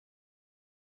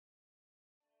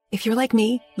If you're like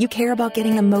me, you care about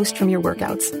getting the most from your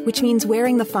workouts, which means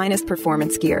wearing the finest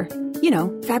performance gear. You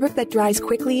know, fabric that dries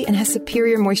quickly and has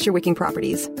superior moisture-wicking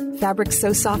properties. Fabric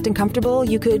so soft and comfortable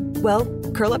you could, well,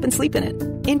 curl up and sleep in it.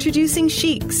 Introducing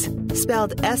Sheex,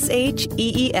 spelled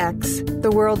S-H-E-E-X,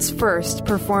 the world's first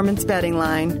performance bedding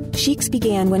line. Sheex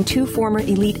began when two former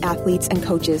elite athletes and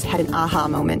coaches had an aha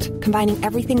moment, combining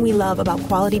everything we love about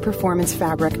quality performance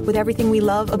fabric with everything we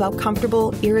love about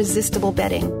comfortable, irresistible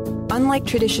bedding. Unlike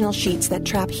traditional sheets that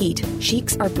trap heat,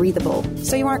 Sheex are breathable,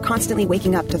 so you aren't constantly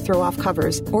waking up to throw off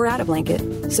covers or add a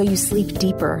blanket. So you sleep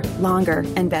deeper, longer,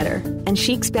 and better. And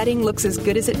Sheex bedding looks as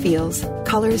good as it feels.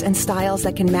 Colors and styles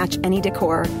that can match any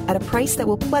decor at a price that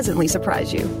will pleasantly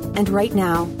surprise you. And right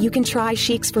now, you can try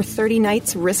Sheex for 30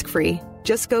 nights risk-free.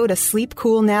 Just go to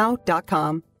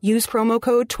sleepcoolnow.com. Use promo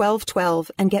code 1212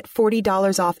 and get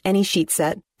 $40 off any sheet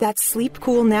set. That's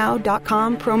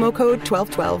sleepcoolnow.com, promo code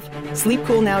 1212.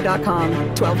 Sleepcoolnow.com,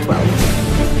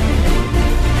 1212.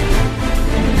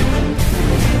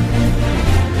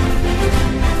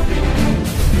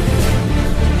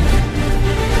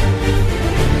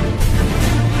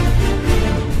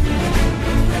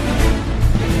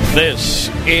 This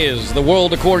is the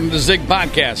World According to Zig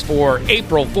podcast for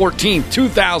April 14th,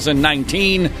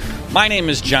 2019. My name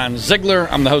is John Ziegler.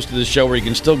 I'm the host of this show where you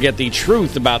can still get the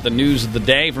truth about the news of the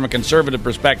day from a conservative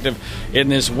perspective in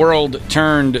this world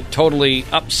turned totally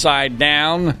upside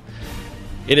down.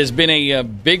 It has been a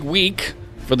big week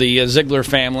for the Ziegler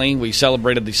family. We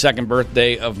celebrated the second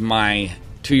birthday of my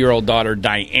 2-year-old daughter,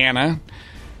 Diana.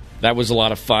 That was a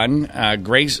lot of fun.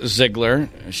 Grace Ziegler,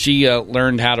 she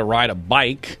learned how to ride a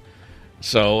bike.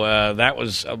 So that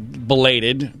was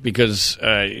belated because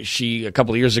she, a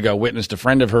couple of years ago, witnessed a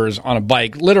friend of hers on a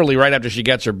bike, literally right after she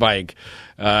gets her bike,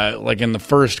 like in the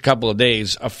first couple of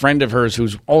days, a friend of hers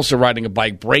who's also riding a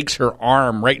bike breaks her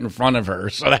arm right in front of her.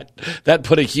 So that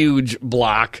put a huge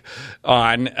block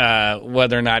on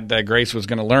whether or not Grace was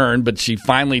going to learn. But she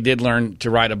finally did learn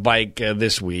to ride a bike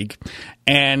this week.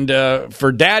 And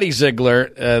for Daddy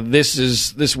Ziegler,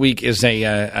 this week is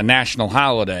a national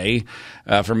holiday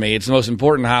for me. It's the most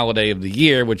important holiday of the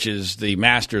year, which is the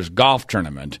Masters Golf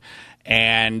Tournament.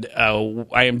 And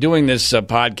I am doing this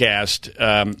podcast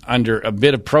under a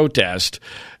bit of protest.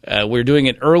 We're doing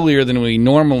it earlier than we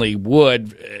normally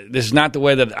would. This is not the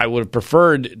way that I would have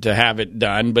preferred to have it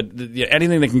done, but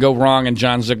anything that can go wrong in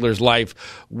John Ziegler's life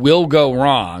will go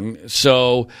wrong.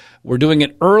 So we're doing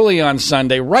it early on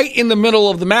Sunday, right in the middle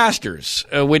of the Masters,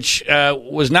 which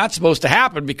was not supposed to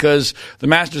happen because the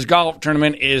Masters Golf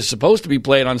Tournament is supposed to be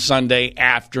played on Sunday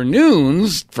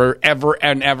afternoons forever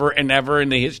and ever and ever in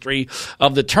the history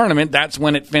of the tournament. That's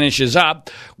when it finishes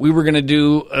up. We were going to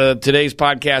do today's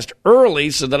podcast early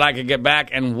so that I could get back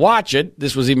and watch it.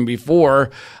 This was even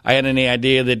before I had any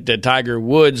idea that Tiger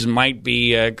Woods might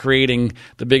be creating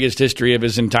the biggest history of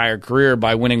his entire career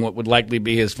by winning what would likely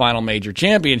be his final major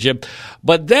championship.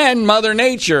 But then Mother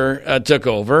Nature took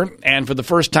over, and for the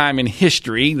first time in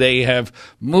history, they have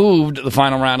moved the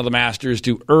final round of the Masters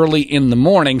to early in the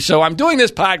morning. So I'm doing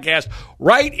this podcast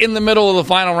right in the middle of the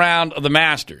final round of the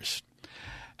Masters.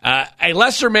 A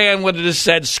lesser man would have just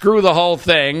said, screw the whole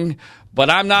thing, but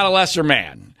I'm not a lesser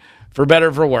man, for better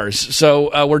or for worse.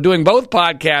 So we're doing both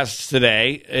podcasts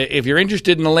today. If you're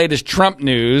interested in the latest Trump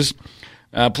news,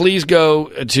 please go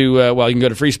to, you can go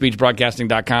to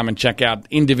freespeechbroadcasting.com and check out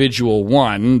Individual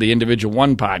One, the Individual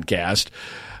One podcast.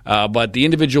 But the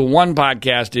Individual One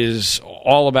podcast is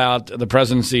all about the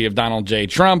presidency of Donald J.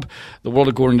 Trump. The World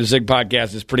According to Zig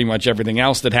podcast is pretty much everything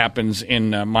else that happens in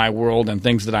my world and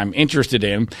things that I'm interested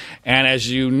in. And as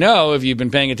you know, if you've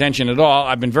been paying attention at all,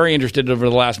 I've been very interested over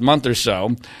the last month or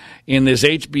so in this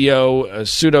HBO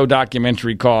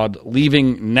pseudo-documentary called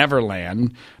Leaving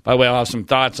Neverland. By the way, I'll have some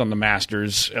thoughts on the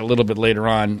Masters a little bit later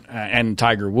on and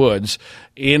Tiger Woods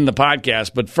in the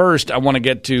podcast. But first, I want to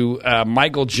get to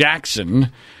Michael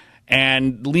Jackson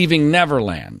and Leaving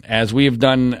Neverland, as we have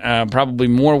done probably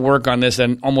more work on this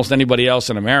than almost anybody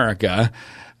else in America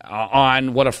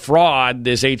on what a fraud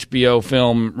this HBO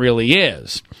film really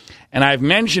is. And I've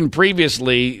mentioned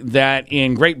previously that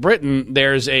in Great Britain,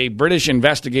 there's a British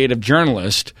investigative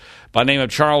journalist by the name of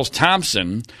Charles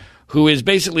Thompson, who is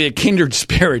basically a kindred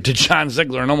spirit to John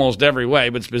Ziegler in almost every way,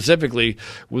 but specifically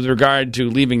with regard to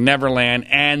Leaving Neverland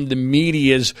and the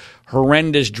media's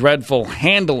horrendous, dreadful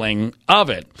handling of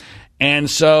it. And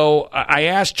so I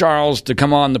asked Charles to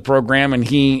come on the program, and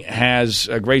he has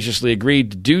graciously agreed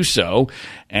to do so.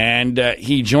 And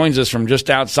he joins us from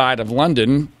just outside of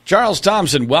London. Charles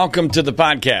Thompson, welcome to the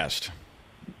podcast.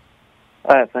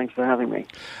 Thanks for having me.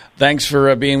 Thanks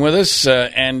for being with us.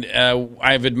 And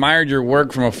I've admired your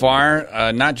work from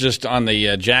afar, not just on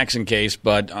the Jackson case,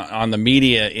 but on the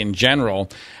media in general.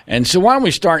 And so why don't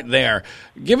we start there?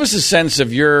 Give us a sense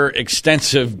of your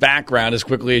extensive background as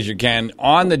quickly as you can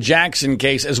on the Jackson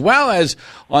case, as well as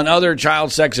on other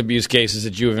child sex abuse cases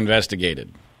that you have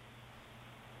investigated.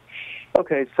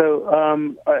 Okay,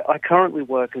 so I currently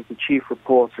work as the chief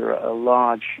reporter at a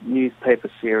large newspaper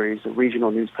series, a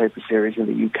regional newspaper series in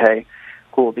the UK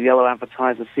called the Yellow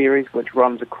Advertiser series, which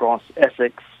runs across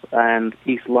Essex and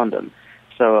East London.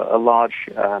 So a large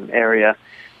area.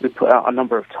 We put out a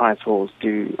number of titles,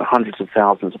 do hundreds of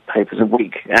thousands of papers a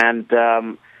week. And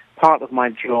part of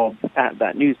my job at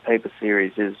that newspaper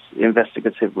series is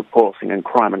investigative reporting and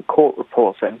crime and court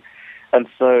reporting. And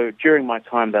so during my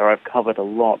time there, I've covered a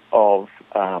lot of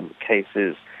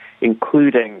cases,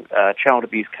 including child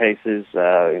abuse cases,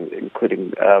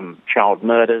 including child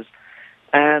murders.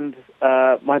 And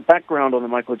my background on the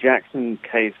Michael Jackson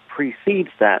case precedes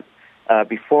that.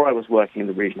 Before I was working in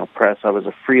the regional press, I was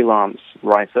a freelance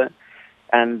writer.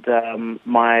 And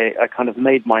I kind of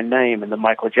made my name in the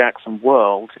Michael Jackson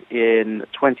world in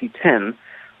 2010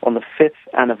 on the 5th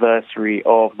anniversary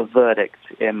of the verdict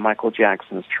in Michael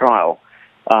Jackson's trial.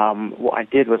 What I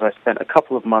did was I spent a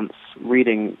couple of months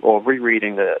reading or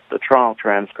rereading the trial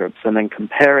transcripts and then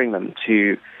comparing them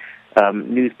to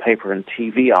newspaper and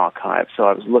TV archives. So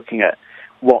I was looking at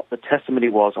what the testimony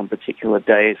was on particular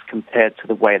days compared to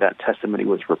the way that testimony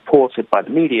was reported by the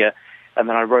media. And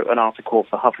then I wrote an article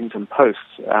for Huffington Post,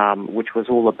 which was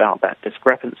all about that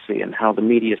discrepancy and how the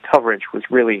media's coverage was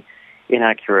really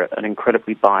inaccurate and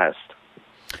incredibly biased.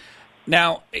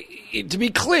 Now, to be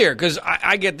clear, because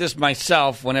I get this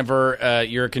myself whenever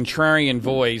you're a contrarian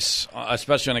voice,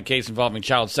 especially on a case involving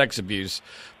child sex abuse,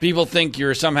 people think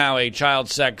you're somehow a child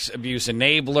sex abuse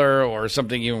enabler or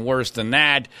something even worse than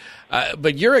that.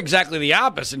 But you're exactly the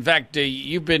opposite. In fact,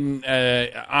 you've been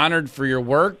honored for your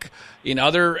work in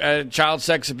other child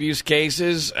sex abuse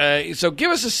cases. So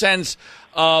give us a sense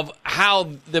of how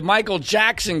the Michael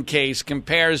Jackson case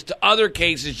compares to other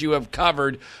cases you have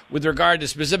covered with regard to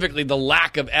specifically the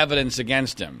lack of evidence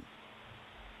against him.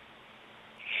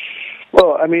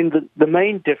 Well, I mean, the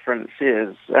main difference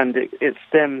is, and it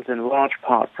stems in large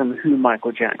part from who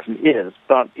Michael Jackson is,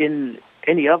 but in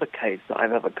any other case that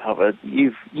I've ever covered,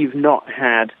 you've not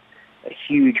had a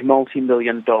huge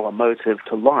multi-million-dollar motive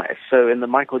to lie. So in the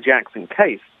Michael Jackson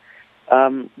case,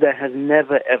 there has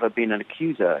never, ever been an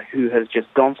accuser who has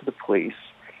just gone to the police,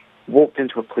 walked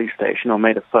into a police station or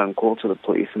made a phone call to the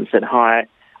police and said, "Hi,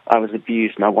 I was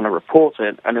abused and I want to report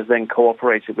it," and has then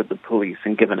cooperated with the police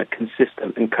and given a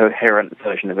consistent and coherent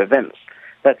version of events.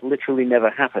 That's literally never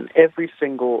happened. Every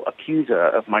single accuser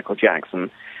of Michael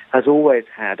Jackson has always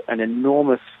had an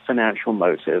enormous financial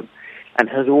motive and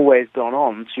has always gone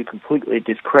on to completely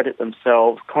discredit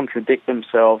themselves,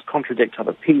 contradict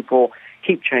other people,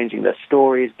 keep changing their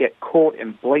stories, get caught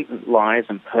in blatant lies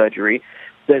and perjury.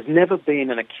 There's never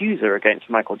been an accuser against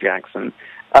Michael Jackson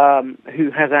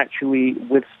who has actually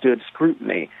withstood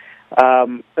scrutiny.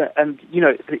 And, you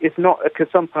know, it's not, because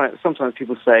sometimes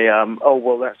people say, oh,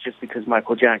 well, that's just because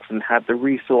Michael Jackson had the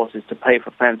resources to pay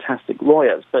for fantastic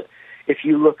lawyers. But if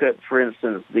you look at, for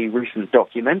instance, the recent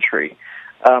documentary,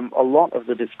 a lot of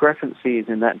the discrepancies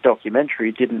in that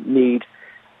documentary didn't need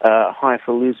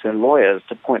highfalutin lawyers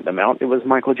to point them out. It was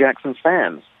Michael Jackson's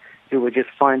fans who were just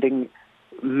finding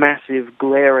massive,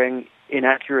 glaring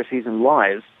inaccuracies and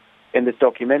lies in this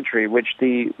documentary, which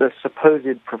the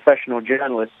supposed professional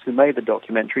journalists who made the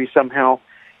documentary somehow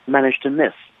managed to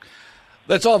miss.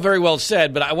 That's all very well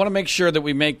said, but I want to make sure that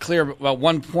we make clear about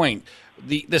one point.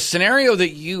 The scenario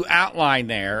that you outlined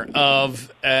there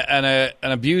of an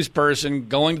abused person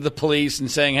going to the police and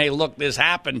saying, "Hey, look, this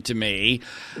happened to me,"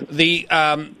 the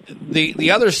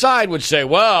other side would say,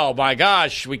 "Well, my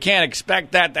gosh, we can't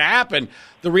expect that to happen."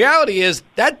 The reality is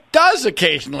that does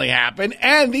occasionally happen,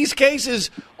 and these cases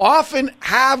often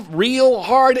have real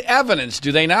hard evidence,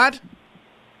 do they not?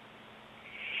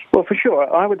 Well, for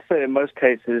sure. I would say in most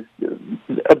cases,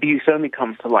 abuse only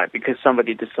comes to light because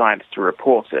somebody decides to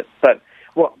report it. But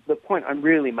the point I'm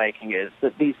really making is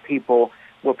that these people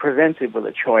were presented with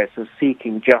a choice of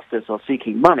seeking justice or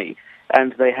seeking money,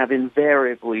 and they have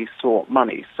invariably sought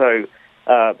money. So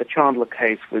the Chandler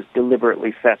case was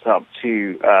deliberately set up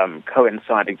to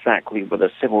coincide exactly with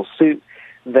a civil suit.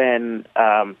 Then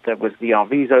there was the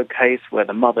Arvizo case where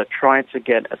the mother tried to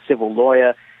get a civil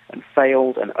lawyer and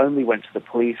failed and only went to the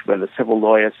police when the civil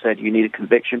lawyer said, "You need a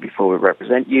conviction before we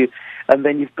represent you." And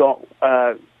then you've got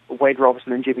Wade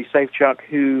Robson and Jimmy Safechuck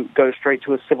who go straight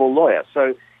to a civil lawyer.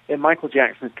 So in Michael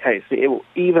Jackson's case,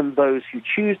 even those who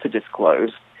choose to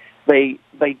disclose they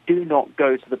do not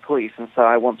go to the police and say,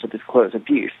 I want to disclose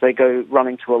abuse. They go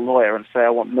running to a lawyer and say, I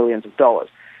want millions of dollars.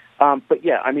 But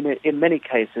yeah, I mean, in many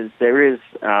cases, there is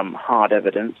hard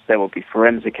evidence. There will be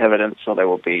forensic evidence, or there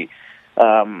will be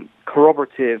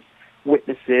corroborative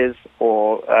witnesses,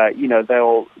 or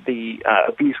the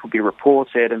abuse will be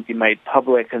reported and be made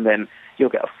public, and then you'll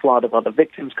get a flood of other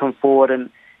victims come forward. And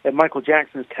in Michael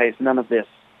Jackson's case, none of this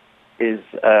is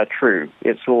true.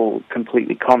 It's all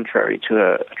completely contrary to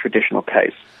a traditional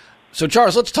case. So,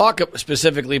 Charles, let's talk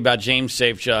specifically about James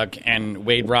Safechuck and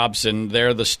Wade Robson.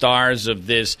 They're the stars of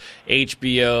this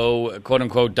HBO,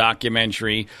 quote-unquote,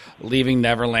 documentary, Leaving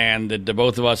Neverland, that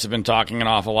both of us have been talking an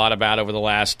awful lot about over the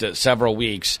last several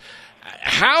weeks.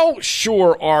 How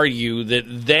sure are you that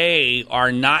they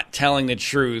are not telling the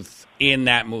truth in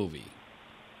that movie?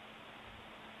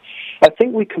 I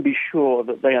think we can be sure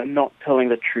that they are not telling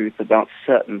the truth about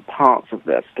certain parts of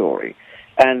their story.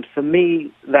 And for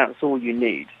me, that's all you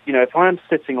need. You know, if I'm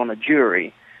sitting on a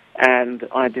jury and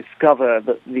I discover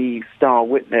that the star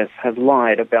witness has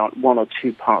lied about one or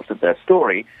two parts of their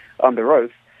story under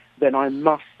oath, then I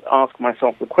must ask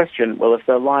myself the question, well, if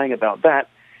they're lying about that,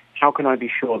 how can I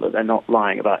be sure that they're not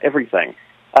lying about everything?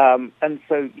 And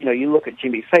so, you know, you look at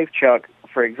Jimmy Safechuck,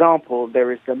 for example,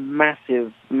 there is the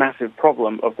massive, massive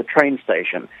problem of the train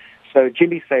station. So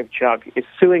Jimmy Safechuck is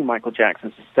suing Michael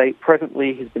Jackson's estate.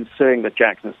 Presently, he's been suing the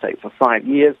Jackson estate for 5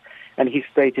 years, and he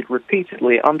stated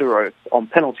repeatedly under oath on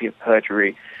penalty of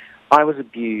perjury, I was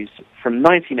abused from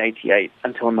 1988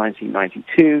 until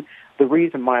 1992. The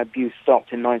reason my abuse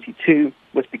stopped in 92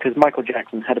 was because Michael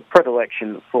Jackson had a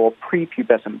predilection for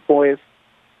prepubescent boys,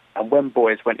 and when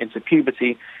boys went into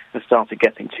puberty and started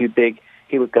getting too big,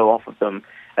 he would go off of them,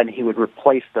 and he would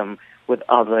replace them with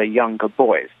other younger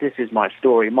boys. This is my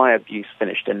story. My abuse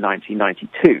finished in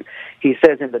 1992. He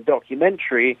says in the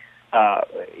documentary,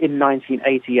 in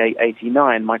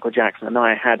 1988-89, Michael Jackson and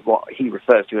I had what he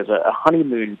refers to as a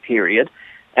honeymoon period,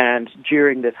 and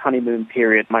during this honeymoon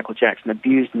period, Michael Jackson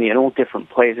abused me in all different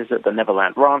places at the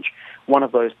Neverland Ranch. One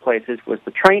of those places was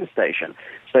the train station.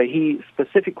 So he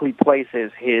specifically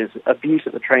places his abuse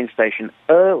at the train station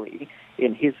early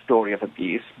in his story of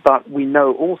abuse, but we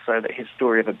know also that his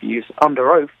story of abuse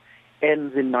under oath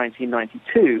ends in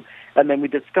 1992, and then we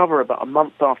discover about a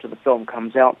month after the film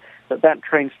comes out that that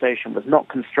train station was not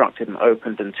constructed and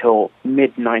opened until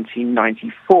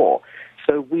mid-1994.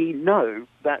 So we know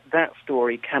that that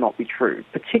story cannot be true,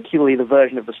 particularly the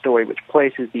version of the story which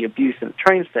places the abuse in the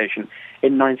train station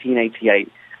in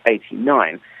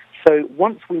 1988-89. So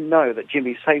once we know that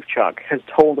Jimmy Safechuck has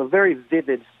told a very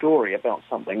vivid story about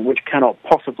something which cannot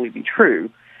possibly be true,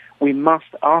 we must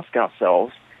ask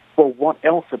ourselves, well, what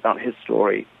else about his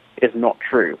story is not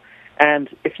true? And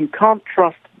if you can't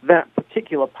trust that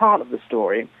particular part of the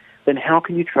story, then how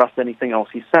can you trust anything else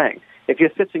he's saying? If you're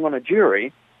sitting on a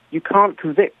jury, you can't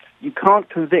convict. You can't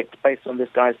convict based on this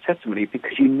guy's testimony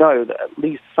because you know that at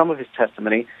least some of his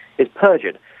testimony is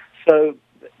perjured. So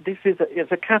this is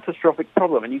a catastrophic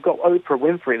problem. And you've got Oprah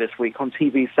Winfrey this week on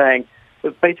TV saying,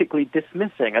 basically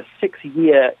dismissing a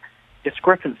 6-year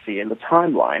discrepancy in the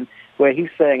timeline where he's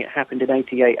saying it happened in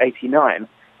 88, 89,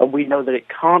 and we know that it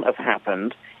can't have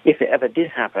happened, if it ever did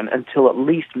happen, until at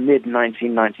least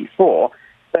mid-1994.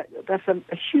 That's a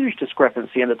huge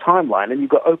discrepancy in the timeline, and you've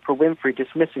got Oprah Winfrey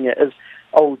dismissing it as,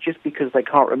 oh, just because they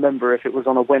can't remember if it was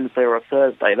on a Wednesday or a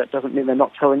Thursday, that doesn't mean they're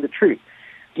not telling the truth.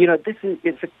 You know,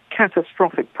 it's a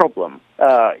catastrophic problem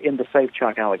in the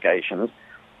Safechuck allegations,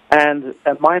 and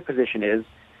my position is,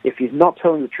 if he's not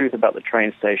telling the truth about the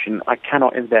train station, I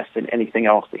cannot invest in anything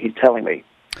else that he's telling me.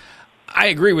 I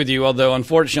agree with you, although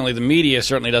unfortunately the media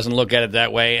certainly doesn't look at it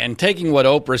that way. And taking what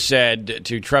Oprah said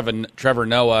to Trevor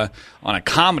Noah on a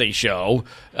comedy show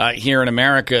here in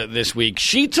America this week,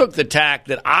 she took the tack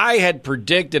that I had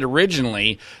predicted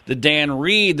originally that Dan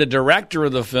Reed, the director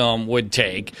of the film, would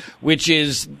take, which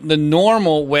is the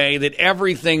normal way that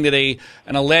everything that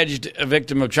an alleged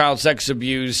victim of child sex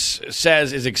abuse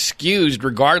says is excused,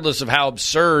 regardless of how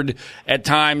absurd at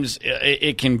times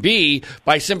it can be,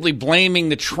 by simply blaming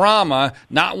the trauma,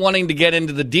 not wanting to get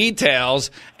into the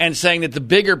details, and saying that the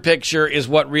bigger picture is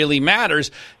what really matters.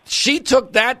 She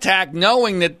took that tack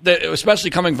knowing that,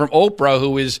 especially coming from Oprah,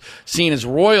 who is seen as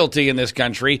royalty in this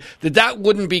country, that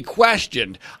wouldn't be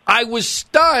questioned. I was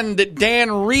stunned that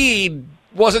Dan Reed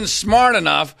wasn't smart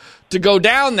enough to go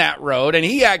down that road, and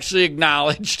he actually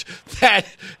acknowledged that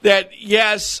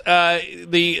yes,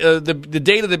 the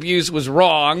date of the abuse was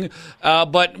wrong,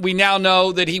 but we now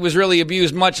know that he was really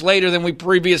abused much later than we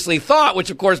previously thought, which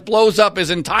of course blows up his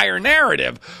entire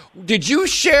narrative. Did you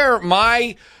share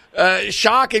my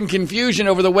shock and confusion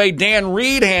over the way Dan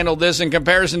Reed handled this in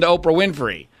comparison to Oprah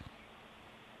Winfrey?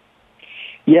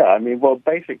 Yeah, I mean, well,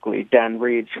 basically, Dan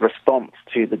Reed's response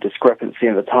to the discrepancy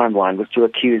in the timeline was to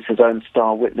accuse his own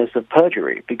star witness of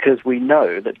perjury, because we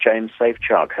know that James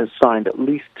Safechuck has signed at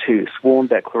least 2 sworn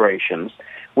declarations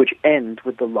which end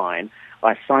with the line,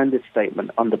 "I signed this statement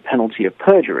under penalty of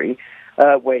perjury,"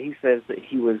 where he says that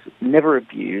he was never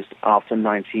abused after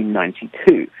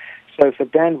 1992. So for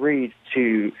Dan Reed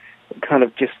to kind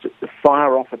of just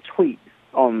fire off a tweet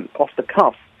off the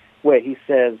cuff where he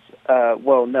says,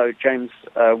 well, no, James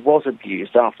was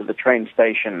abused after the train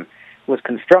station was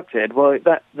constructed, well,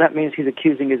 that means he's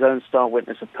accusing his own star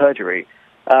witness of perjury.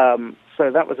 So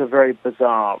that was a very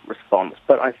bizarre response.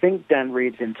 But I think Dan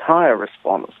Reed's entire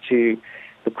response to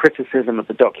the criticism of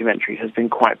the documentary has been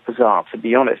quite bizarre, to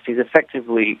be honest. He's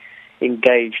effectively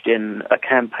engaged in a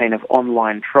campaign of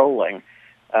online trolling,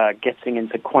 getting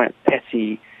into quite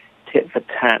petty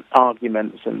tit-for-tat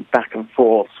arguments and back and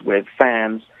forths with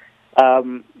fans.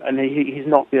 And he's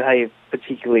not behaved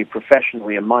particularly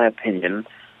professionally, in my opinion.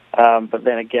 But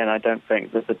then again, I don't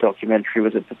think that the documentary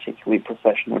was a particularly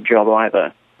professional job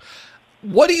either.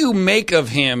 What do you make of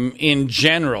him in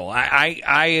general?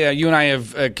 You and I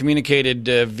have communicated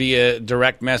via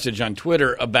direct message on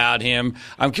Twitter about him.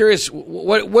 I'm curious,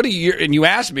 what do you? And you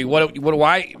asked me, what do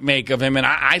I make of him? And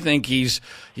I think he's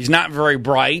not very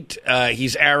bright.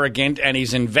 He's arrogant, and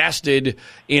he's invested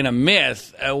in a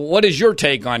myth. What is your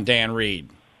take on Dan Reed?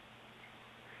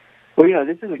 Well,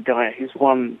 this is a guy who's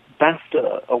won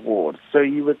BAFTA awards, so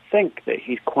you would think that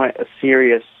he's quite a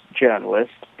serious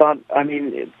journalist, but I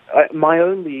mean, my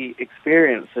only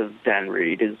experience of Dan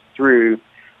Reed is through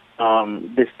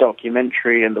this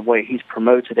documentary and the way he's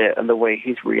promoted it and the way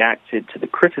he's reacted to the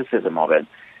criticism of it,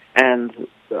 and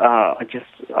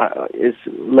it's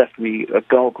left me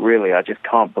agog, really. I just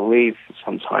can't believe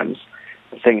sometimes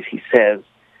the things he says,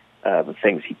 the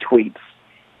things he tweets.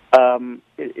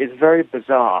 It's very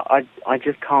bizarre. I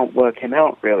just can't work him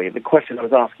out, really. The question I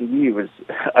was asking you was,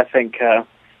 I think,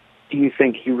 do you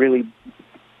think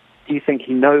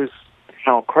he knows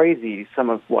how crazy some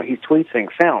of what he's tweeting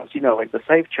sounds? Like the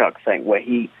Safechuck thing, where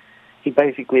he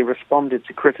basically responded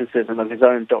to criticism of his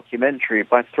own documentary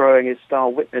by throwing his star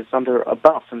witness under a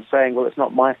bus and saying, well, it's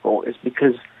not my fault, it's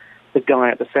because the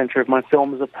guy at the center of my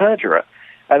film is a perjurer.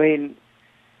 I mean,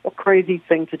 what crazy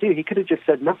thing to do. He could have just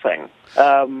said nothing.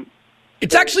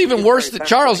 It's actually even worse than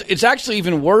Charles. It's actually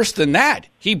even worse than that.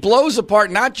 He blows apart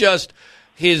not just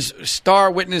his star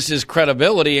witness's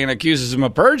credibility and accuses him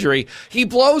of perjury. He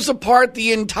blows apart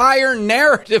the entire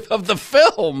narrative of the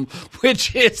film,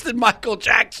 which is that Michael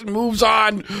Jackson moves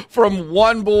on from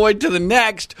one boy to the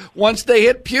next once they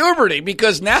hit puberty,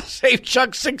 because now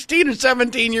Safechuck's 16 or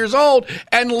 17 years old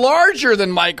and larger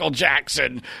than Michael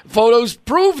Jackson. Photos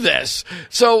prove this.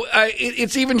 So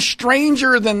it's even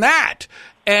stranger than that.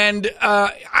 And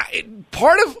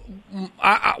part of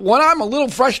what I'm a little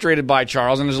frustrated by,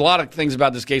 Charles, and there's a lot of things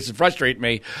about this case that frustrate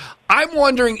me, I'm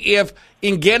wondering if,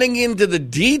 in getting into the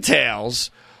details,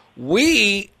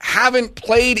 we haven't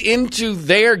played into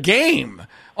their game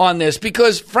on this.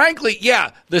 Because, frankly,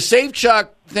 the Safechuck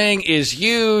thing is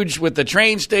huge with the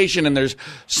train station, and there's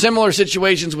similar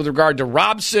situations with regard to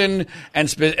Robson,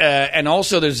 and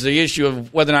also there's the issue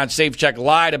of whether or not Safechuck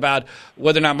lied about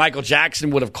whether or not Michael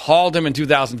Jackson would have called him in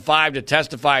 2005 to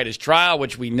testify at his trial,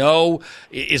 which we know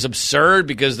is absurd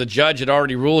because the judge had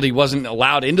already ruled he wasn't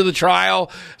allowed into the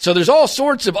trial. So there's all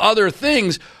sorts of other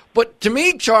things. But to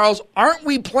me, Charles, aren't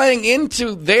we playing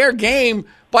into their game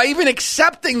by even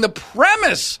accepting the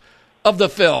premise of the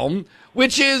film,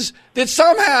 which is that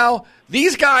somehow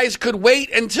these guys could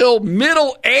wait until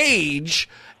middle age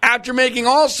after making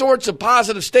all sorts of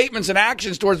positive statements and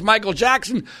actions towards Michael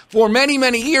Jackson for many,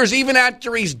 many years, even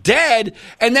after he's dead,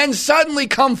 and then suddenly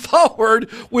come forward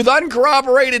with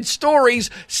uncorroborated stories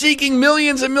seeking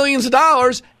millions and millions of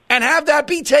dollars and have that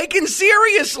be taken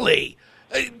seriously.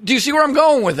 Do you see where I'm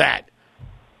going with that?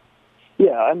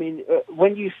 Yeah, I mean,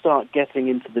 when you start getting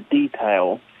into the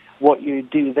detail, what you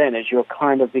do then is you're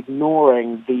kind of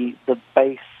ignoring the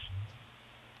base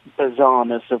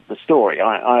bizarreness of the story.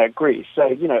 I agree.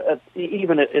 So,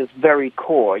 even at its very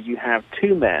core, you have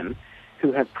two men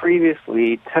who have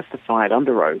previously testified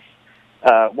under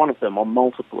oath, one of them on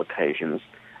multiple occasions,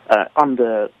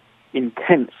 under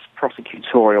intense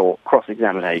prosecutorial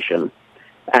cross-examination,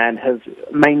 and have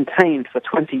maintained for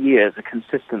 20 years a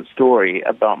consistent story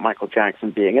about Michael Jackson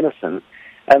being innocent,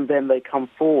 and then they come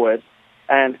forward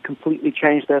and completely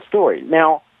change their story.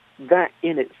 Now, that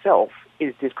in itself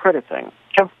is discrediting.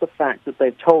 Just the fact that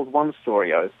they've told one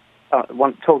story under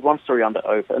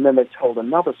oath, and then they've told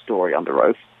another story under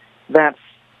oath, that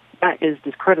is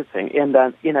discrediting in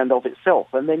and of itself.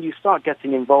 And then you start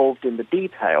getting involved in the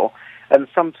detail, And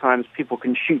sometimes people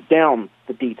can shoot down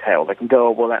the detail. They can go,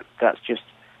 oh, well, that's just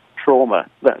trauma,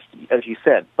 that's, as you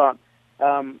said. But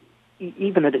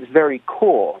even at its very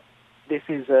core, this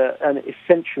is an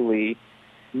essentially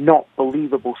not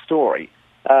believable story,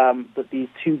 that these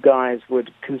two guys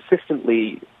would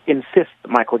consistently insist that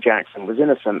Michael Jackson was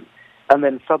innocent, and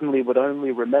then suddenly would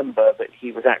only remember that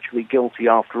he was actually guilty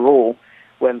after all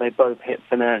when they both hit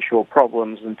financial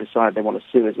problems and decide they want to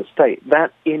sue his estate.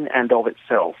 That in and of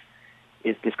itself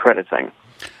is discrediting.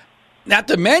 Not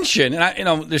to mention,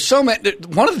 there's so many.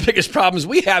 One of the biggest problems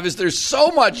we have is there's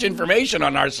so much information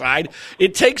on our side.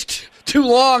 It takes too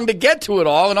long to get to it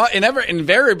all, and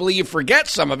invariably you forget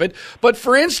some of it. But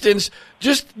for instance,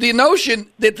 just the notion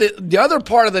that the other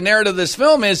part of the narrative of this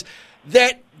film is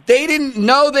that they didn't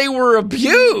know they were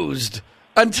abused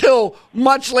until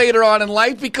much later on in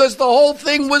life because the whole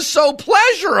thing was so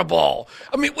pleasurable.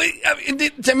 I mean,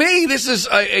 to me, this is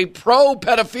a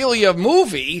pro-pedophilia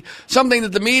movie, something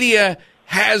that the media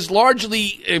has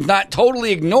largely, if not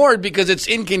totally, ignored because it's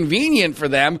inconvenient for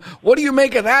them. What do you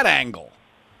make of that angle?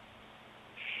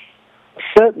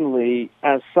 Certainly,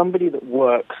 as somebody that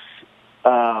works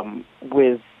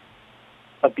with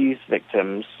abuse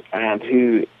victims and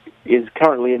who is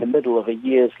currently in the middle of a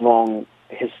years-long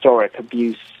historic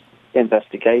abuse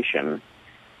investigation,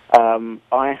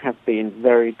 I have been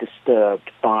very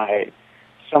disturbed by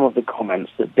some of the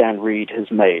comments that Dan Reed has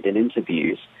made in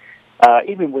interviews.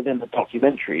 Even within the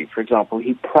documentary, for example,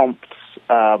 he prompts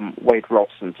Wade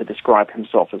Robson to describe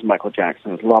himself as Michael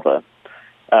Jackson's lover.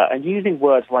 And using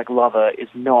words like lover is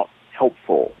not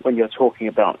helpful when you're talking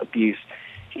about abuse.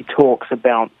 He talks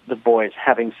about the boys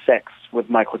having sex with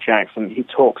Michael Jackson. He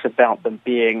talks about them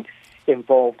being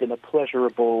involved in a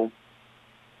pleasurable,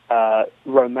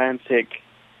 romantic,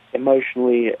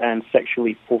 emotionally and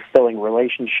sexually fulfilling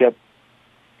relationship.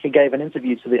 He gave an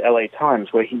interview to the LA Times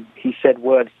where he said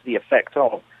words to the effect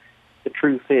of, the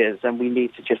truth is, and we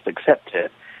need to just accept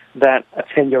it, that a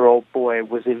 10-year-old boy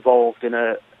was involved in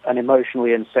an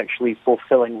emotionally and sexually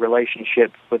fulfilling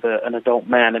relationship with an adult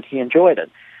man, and he enjoyed it.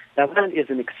 Now, that is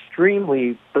an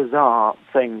extremely bizarre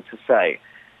thing to say,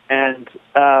 and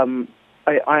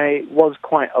I was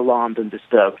quite alarmed and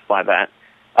disturbed by that.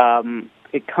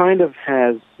 It kind of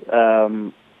has,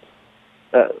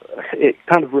 it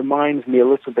kind of reminds me a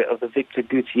little bit of the Victor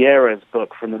Gutierrez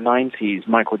book from the 90s,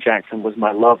 Michael Jackson Was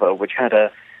My Lover, which had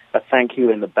a thank you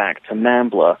in the back to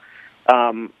Nambla.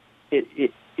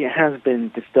 It has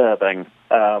been disturbing,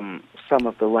 some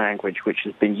of the language which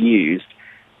has been used.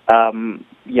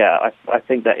 I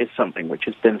think that is something which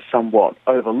has been somewhat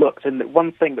overlooked. And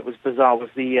one thing that was bizarre was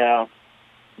the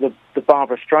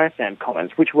Barbra Streisand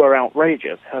comments, which were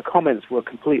outrageous. Her comments were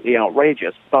completely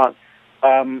outrageous, but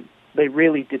they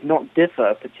really did not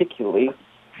differ particularly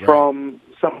from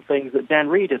some things that Dan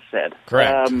Reed has said.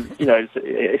 Correct.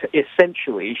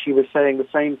 Essentially, she was saying the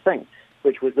same thing,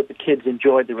 which was that the kids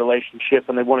enjoyed the relationship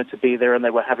and they wanted to be there and they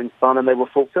were having fun and they were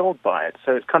fulfilled by it.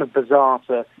 So it's kind of bizarre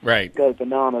to go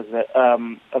bananas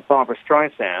at Barbra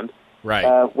Streisand.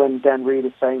 Right. When Dan Reed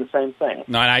is saying the same thing.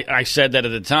 No, and I said that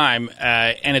at the time,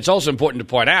 and it's also important to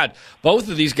point out, both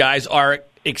of these guys are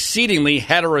exceedingly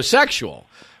heterosexual,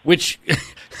 which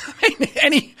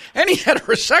any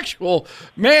heterosexual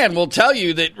man will tell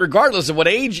you that regardless of what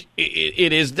age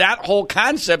it is, that whole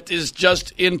concept is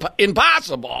just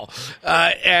impossible.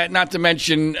 And not to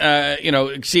mention,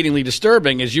 exceedingly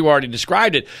disturbing, as you already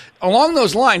described it. Along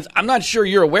those lines, I'm not sure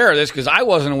you're aware of this because I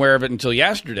wasn't aware of it until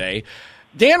yesterday.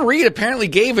 Dan Reed apparently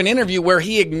gave an interview where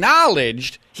he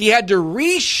acknowledged he had to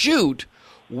reshoot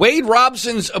Wade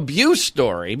Robson's abuse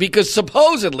story because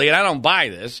supposedly, and I don't buy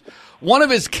this, one of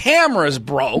his cameras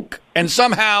broke and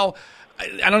somehow,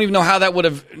 I don't even know how that would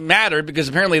have mattered because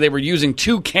apparently they were using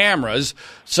two cameras,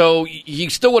 so he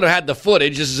still would have had the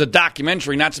footage. This is a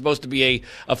documentary, not supposed to be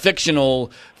a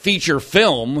fictional feature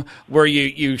film where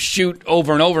you shoot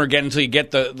over and over again until you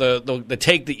get the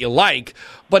take that you like,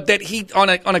 but that he, on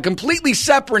a completely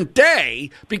separate day,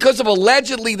 because of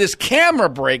allegedly this camera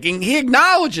breaking, he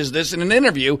acknowledges this in an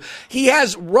interview, he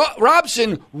has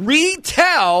Robson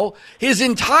retell his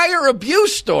entire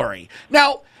abuse story.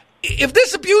 Now, if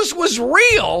this abuse was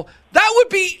real, that would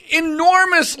be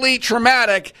enormously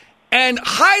traumatic and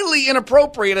highly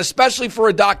inappropriate, especially for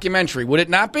a documentary. Would it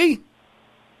not be?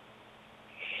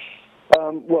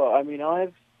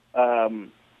 I've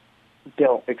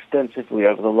dealt extensively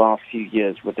over the last few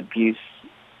years with abuse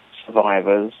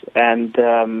survivors, and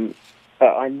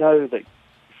I know that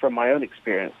from my own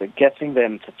experience that getting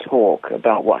them to talk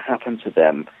about what happened to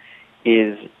them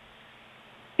is,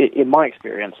 in my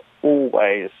experience,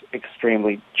 always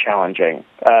extremely challenging.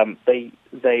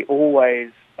 They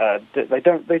always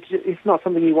It's not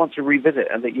something you want to revisit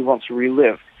and that you want to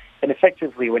relive. And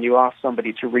effectively, when you ask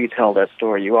somebody to retell their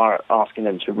story, you are asking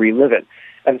them to relive it.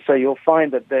 And so you'll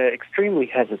find that they're extremely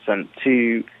hesitant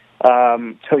to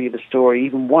tell you the story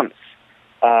even once.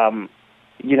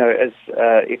 As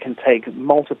it can take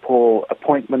multiple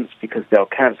appointments because they'll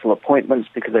cancel appointments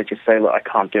because they just say, look, I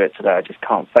can't do it today, I just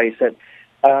can't face it.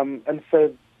 And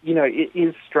so, it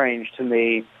is strange to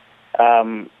me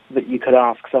that you could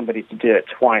ask somebody to do it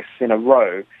twice in a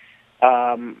row.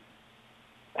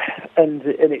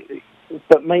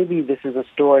 But maybe this is a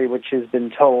story which has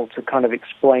been told to kind of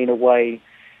explain away,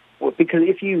 because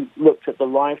if you looked at the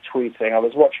live tweeting, I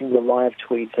was watching the live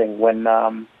tweeting when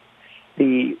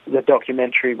the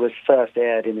documentary was first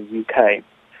aired in the UK,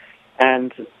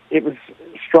 and it was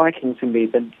striking to me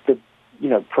the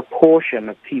proportion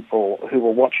of people who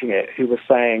were watching it who were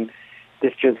saying,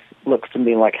 this just looks to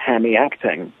me like hammy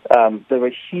acting. There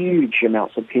were huge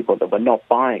amounts of people that were not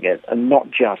buying it, and not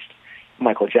just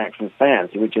Michael Jackson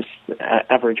fans, who were just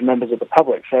average members of the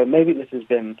public. So maybe this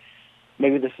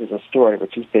is a story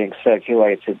which is being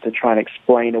circulated to try and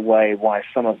explain away why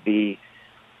some of the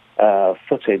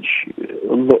footage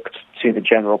looked to the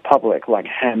general public like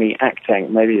hammy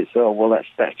acting. Maybe it's,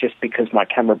 that's just because my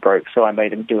camera broke, so I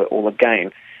made him do it all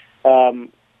again.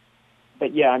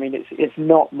 But yeah, I mean, it's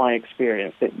not my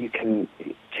experience that you can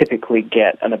typically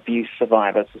get an abuse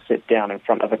survivor to sit down in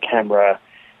front of a camera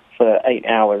for 8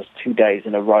 hours, 2 days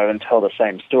in a row and tell the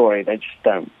same story. They just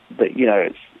don't.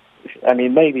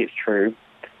 Maybe it's true.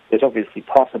 It's obviously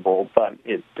possible, but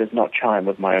it does not chime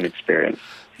with my own experience.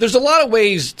 There's a lot of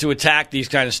ways to attack these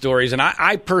kind of stories, and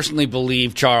I personally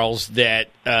believe, Charles,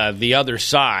 that the other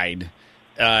side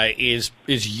is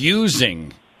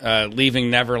using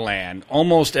Leaving Neverland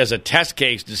almost as a test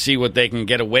case to see what they can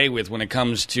get away with when it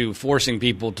comes to forcing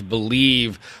people to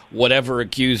believe whatever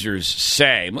accusers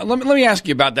say. Let me ask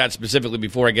you about that specifically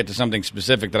before I get to something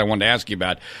specific that I wanted to ask you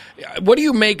about. What do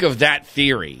you make of that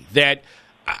theory that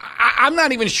I'm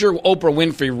not even sure Oprah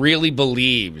Winfrey really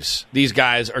believes these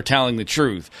guys are telling the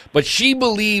truth, but she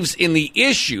believes in the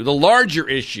issue, the larger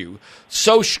issue,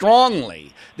 so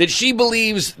strongly that she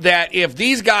believes that if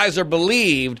these guys are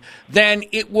believed, then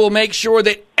it will make sure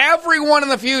that everyone in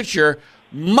the future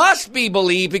must be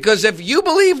believed, because if you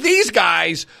believe these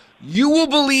guys, you will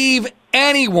believe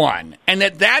anyone. And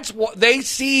that's what they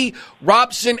see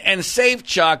Robson and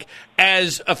Safechuck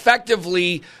as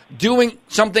effectively doing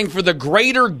something for the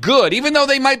greater good, even though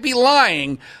they might be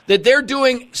lying, that they're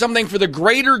doing something for the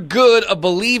greater good of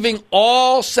believing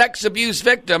all sex abuse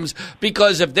victims,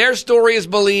 because if their story is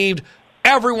believed,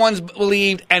 everyone's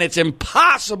believed, and it's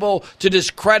impossible to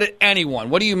discredit anyone.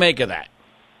 What do you make of that?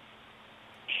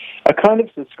 I kind of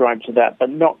subscribe to that, but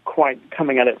not quite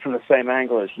coming at it from the same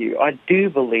angle as you. I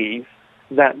do believe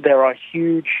that there are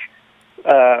huge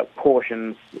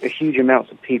portions, huge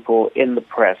amounts of people in the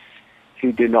press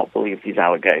who do not believe these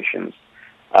allegations,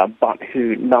 but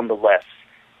who nonetheless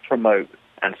promote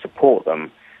and support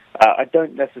them. I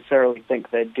don't necessarily think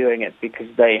they're doing it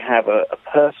because they have a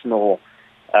personal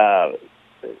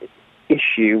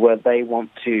issue where they want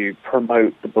to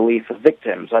promote the belief of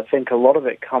victims. I think a lot of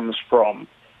it comes from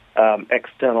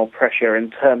external pressure in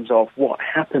terms of what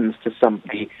happens to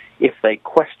somebody if they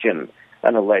question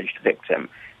an alleged victim.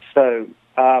 So,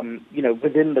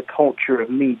 within the culture of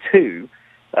Me Too,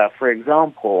 for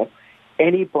example,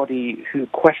 anybody who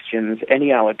questions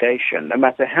any allegation, no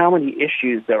matter how many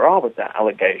issues there are with that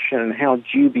allegation and how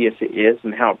dubious it is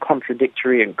and how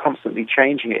contradictory and constantly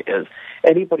changing it is,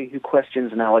 anybody who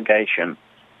questions an allegation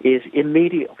is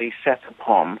immediately set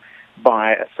upon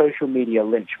by a social media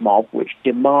lynch mob, which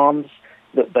demands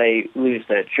that they lose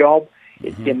their job.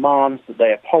 It demands that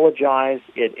they apologize.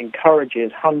 It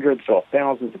encourages hundreds or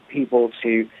thousands of people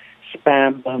to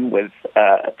spam them with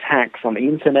attacks on the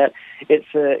internet. It's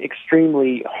an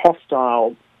extremely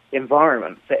hostile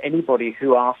environment for anybody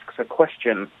who asks a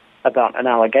question about an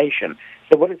allegation.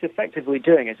 So what it's effectively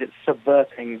doing is it's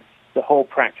subverting the whole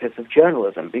practice of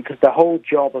journalism, because the whole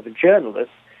job of a journalist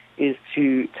is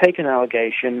to take an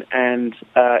allegation and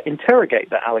interrogate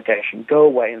that allegation, go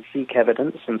away and seek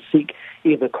evidence and seek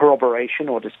either corroboration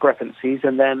or discrepancies,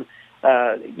 and then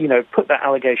put that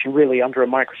allegation really under a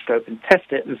microscope and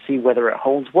test it and see whether it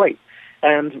holds weight.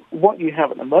 And what you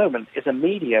have at the moment is a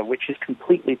media which is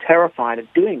completely terrified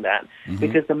of doing that,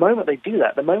 because the moment they do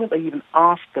that, the moment they even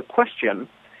ask the question,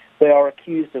 they are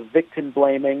accused of victim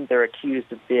blaming, they're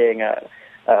accused of being a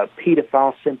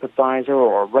pedophile sympathizer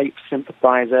or a rape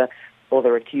sympathizer, or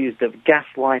they're accused of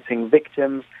gaslighting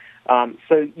victims.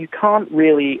 So you can't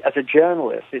really, as a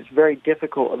journalist, it's very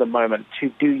difficult at the moment to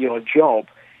do your job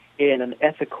in an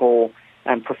ethical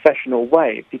and professional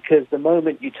way, because the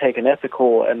moment you take an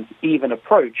ethical and even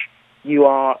approach, you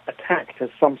are attacked as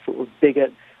some sort of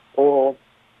bigot or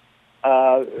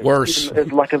worse,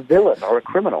 as like a villain or a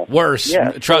criminal. Worse.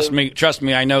 Yeah, Trust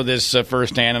me. I know this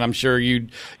firsthand, and I'm sure you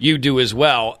do as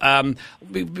well.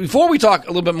 Before we talk a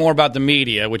little bit more about the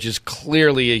media, which is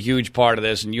clearly a huge part of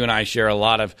this, and you and I share a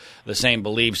lot of the same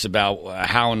beliefs about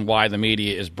how and why the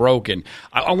media is broken,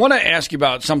 I want to ask you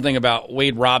about something about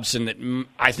Wade Robson that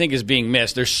I think is being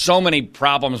missed. There's so many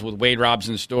problems with Wade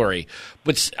Robson's story,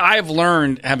 but I've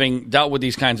learned, having dealt with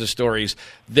these kinds of stories,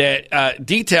 that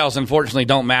details, unfortunately,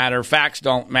 don't matter. Facts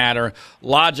don't matter.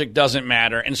 Logic doesn't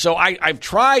matter. And so I've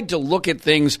tried to look at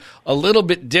things a little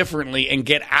bit differently and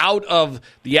get out of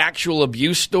the actual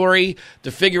abuse story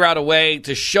to figure out a way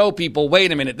to show people,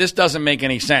 wait a minute, this doesn't make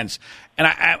any sense. And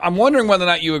I'm wondering whether or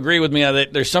not you agree with me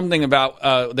that there's something about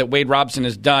that Wade Robson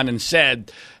has done and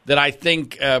said that I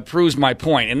think proves my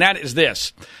point. And that is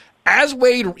this.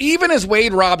 Even as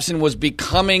Wade Robson was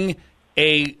becoming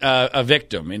a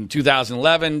victim in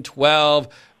 2011, 12,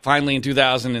 finally in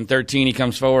 2013, he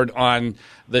comes forward on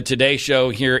the Today Show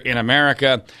here in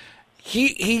America.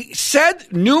 He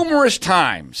said numerous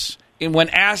times when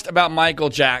asked about Michael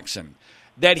Jackson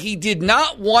that he did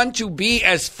not want to be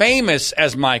as famous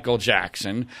as Michael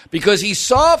Jackson because he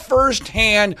saw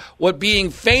firsthand what being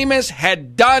famous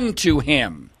had done to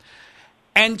him.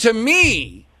 And to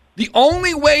me, the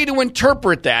only way to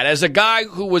interpret that, as a guy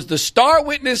who was the star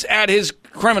witness at his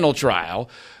criminal trial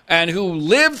and who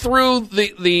lived through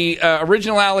the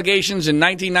original allegations in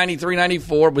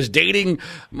 1993-94, was dating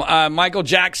Michael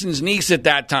Jackson's niece at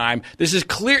that time. This is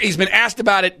clear. He's been asked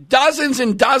about it dozens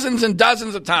and dozens and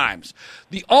dozens of times.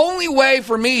 The only way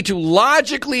for me to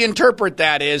logically interpret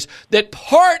that is that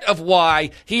part of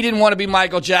why he didn't want to be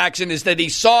Michael Jackson is that he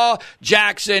saw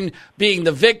Jackson being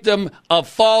the victim of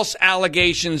false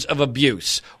allegations of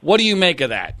abuse. What do you make of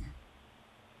that?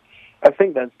 I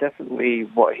think that's definitely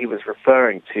what he was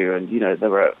referring to, and there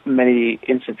were many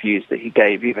interviews that he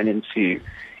gave even into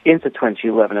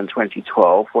 2011 and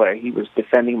 2012 where he was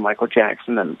defending Michael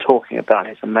Jackson and talking about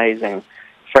his amazing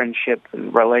friendship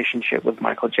and relationship with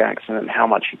Michael Jackson and how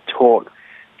much he taught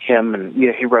him. And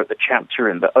he wrote the chapter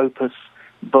in the Opus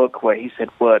book where he said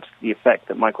words to the effect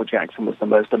that Michael Jackson was the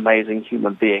most amazing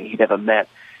human being he'd ever met,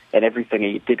 and everything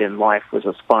he did in life was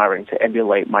aspiring to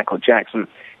emulate Michael Jackson.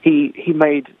 He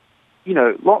made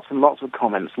lots and lots of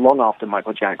comments long after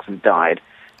Michael Jackson died,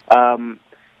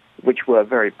 which were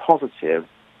very positive.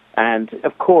 And,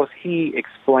 of course, he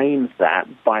explains that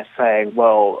by saying,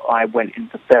 well, I went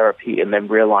into therapy and then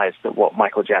realized that what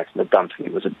Michael Jackson had done to me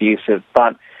was abusive.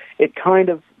 But it kind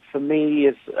of, for me,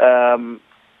 is,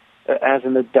 as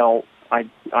an adult, I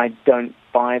don't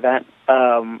buy that.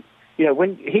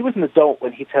 When he was an adult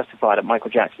when he testified at Michael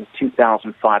Jackson's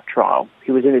 2005 trial.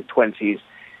 He was in his 20s.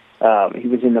 He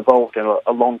was involved in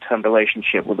a long-term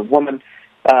relationship with a woman,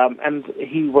 and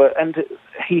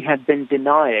he had been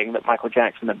denying that Michael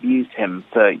Jackson abused him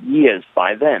for years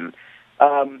by then.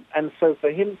 And so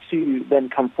for him to then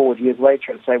come forward years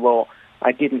later and say, well,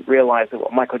 I didn't realize that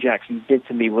what Michael Jackson did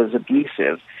to me was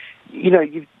abusive,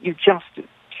 you've just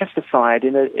testified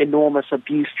in an enormous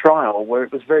abuse trial where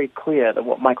it was very clear that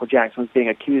what Michael Jackson was being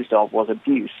accused of was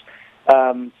abuse.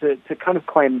 To kind of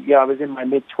claim, I was in my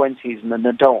mid-20s and an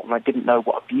adult and I didn't know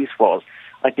what abuse was.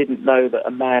 I didn't know that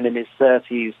a man in his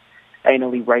 30s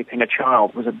anally raping a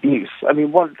child was abuse. I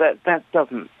mean, that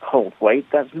doesn't hold weight.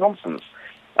 That's nonsense.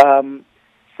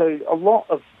 So a lot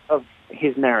of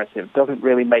his narrative doesn't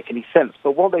really make any sense.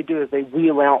 But what they do is they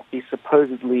wheel out these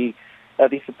supposed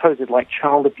like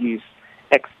child abuse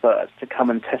experts to come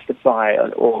and testify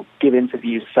or give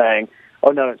interviews saying, oh,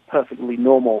 no, it's perfectly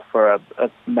normal for a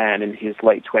man in his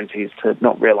late 20s to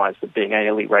not realize that being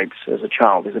anally raped as a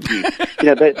child is abuse.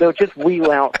 They'll just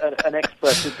wheel out an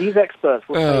expert. These experts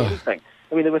will say anything.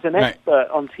 I mean, there was an expert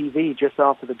on TV just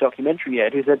after the documentary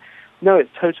aired who said, no,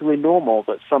 it's totally normal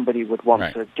that somebody would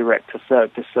want to direct a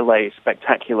Cirque du Soleil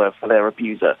spectacular for their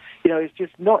abuser. It's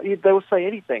just not, they'll say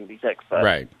anything, these experts.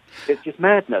 Right. It's just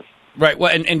madness. Right.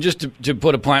 Well, and just to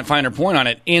put a finer point on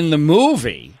it, in the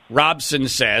movie, Robson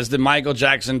says that Michael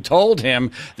Jackson told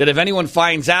him that if anyone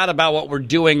finds out about what we're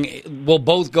doing, we'll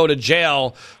both go to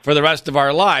jail for the rest of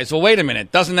our lives. Well, wait a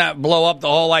minute. Doesn't that blow up the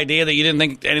whole idea that you didn't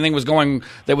think anything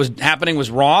that was happening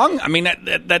was wrong? I mean,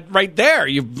 that right there,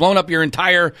 you've blown up your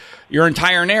entire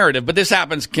narrative. But this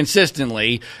happens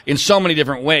consistently in so many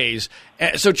different ways.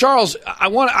 So, Charles,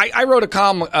 I wrote a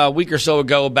column a week or so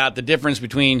ago about the difference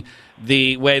between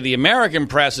the way the American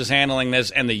press is handling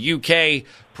this and the UK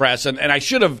press, and I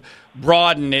should have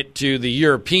broadened it to the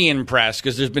European press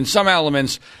because there's been some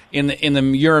elements in the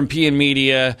European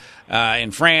media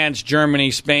in France,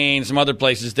 Germany, Spain, some other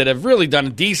places that have really done a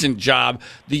decent job.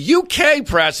 The UK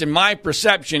press, in my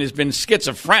perception, has been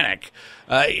schizophrenic.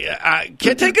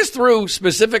 Can take us through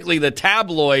specifically the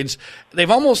tabloids.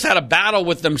 They've almost had a battle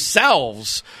with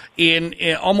themselves in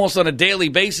almost on a daily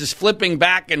basis, flipping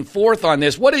back and forth on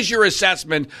this. What is your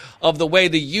assessment of the way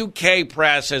the UK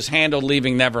press has handled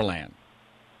Leaving Neverland?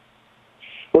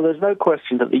 Well, there's no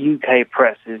question that the UK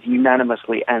press is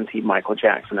unanimously anti-Michael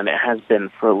Jackson, and it has been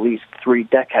for at least 3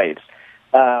 decades.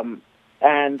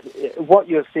 And what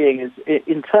you're seeing is,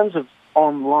 in terms of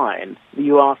online,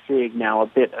 you are seeing now a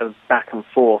bit of back and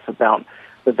forth about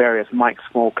the various Mike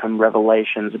Smallcombe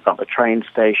revelations about the train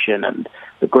station and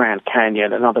the Grand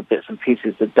Canyon and other bits and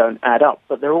pieces that don't add up.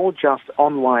 But they're all just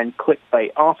online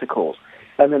clickbait articles.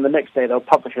 And then the next day they'll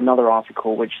publish another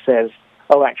article which says,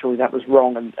 oh, actually, that was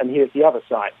wrong, and here's the other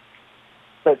side.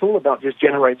 So it's all about just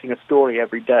generating a story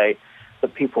every day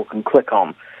that people can click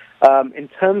on. In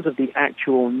terms of the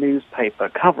actual newspaper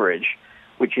coverage,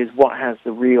 which is what has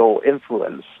the real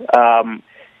influence,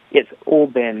 it's all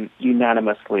been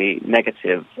unanimously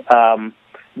negative.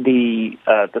 The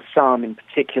Sun, in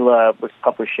particular, was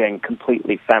publishing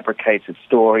completely fabricated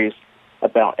stories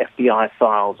about FBI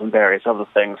files and various other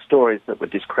things, stories that were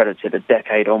discredited a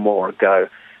decade or more ago.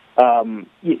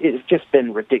 It's just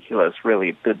been ridiculous,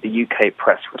 really, the UK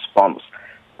press response.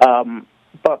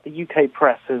 But the UK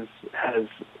press has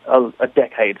a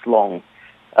decades-long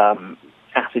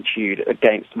attitude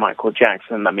against Michael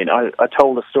Jackson. I mean, I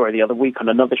told a story the other week on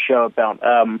another show about,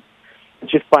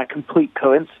 just by complete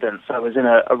coincidence, I was in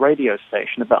a radio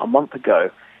station about a month ago,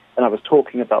 and I was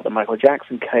talking about the Michael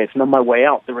Jackson case, and on my way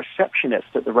out, the receptionist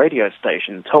at the radio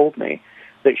station told me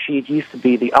that she'd used to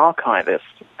be the archivist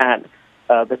at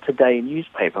the Today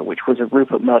newspaper, which was a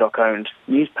Rupert Murdoch-owned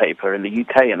newspaper in the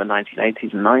UK in the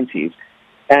 1980s and 90s.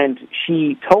 And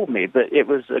she told me that it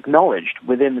was acknowledged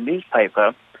within the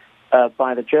newspaper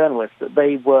by the journalists that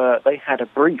they had a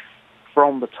brief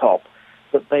from the top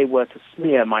that they were to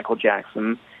smear Michael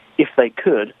Jackson if they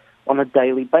could on a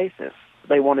daily basis.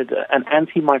 They wanted an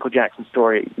anti-Michael Jackson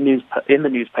story in the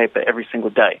newspaper every single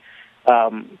day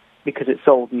because it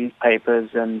sold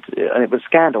newspapers and it was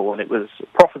scandal and it was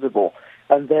profitable.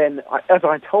 And then, as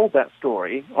I told that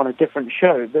story on a different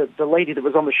show, the lady that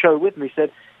was on the show with me said,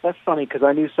 that's funny because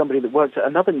I knew somebody that worked at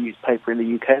another newspaper in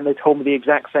the UK and they told me the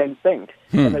exact same thing.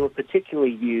 And they would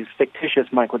particularly use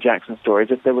fictitious Michael Jackson stories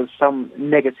if there was some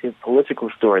negative political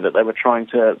story that they were trying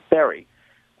to bury.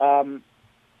 Firsthand,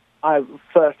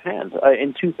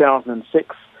 in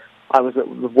 2006, I was at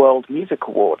the World Music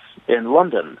Awards in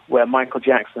London, where Michael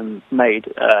Jackson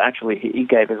made, he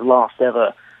gave his last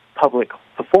ever public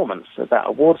performance at that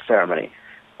award ceremony.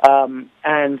 And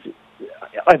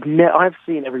I've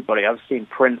seen everybody. I've seen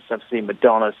Prince, I've seen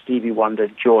Madonna, Stevie Wonder,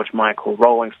 George Michael,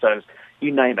 Rolling Stones,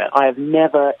 you name it. I have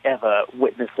never, ever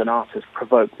witnessed an artist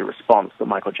provoke the response that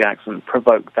Michael Jackson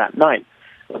provoked that night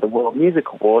at the World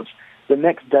Music Awards. The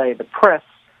next day, the press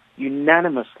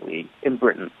unanimously in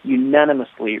Britain,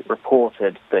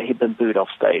 reported that he'd been booed off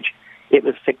stage. It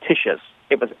was fictitious.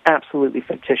 It was absolutely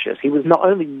fictitious. He was not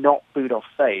only not booed off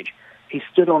stage, he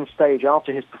stood on stage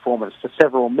after his performance for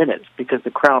several minutes because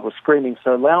the crowd was screaming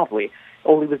so loudly.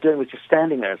 All he was doing was just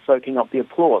standing there soaking up the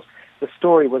applause. The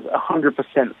story was 100%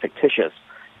 fictitious,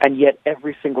 and yet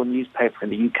every single newspaper in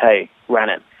the UK ran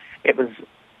it. It was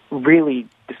really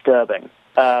disturbing.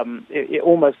 It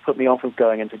almost put me off of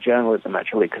going into journalism,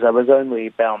 actually, because I was only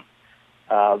about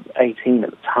 18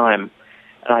 at the time,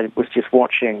 and I was just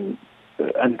watching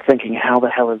and thinking, how the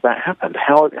hell has that happened?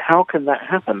 How can that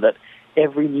happen, that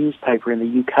every newspaper in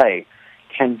the UK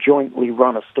can jointly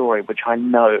run a story which I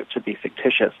know to be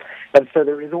fictitious? And so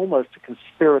there is almost a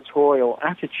conspiratorial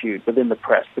attitude within the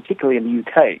press, particularly in the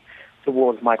UK,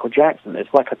 towards Michael Jackson.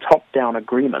 It's like a top-down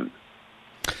agreement.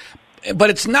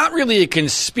 But it's not really a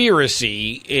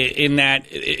conspiracy in that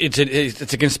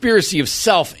it's a conspiracy of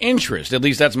self-interest. At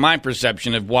least that's my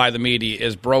perception of why the media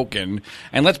is broken.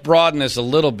 And let's broaden this a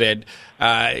little bit.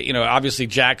 Obviously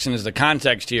Jackson is the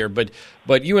context here, but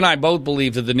you and I both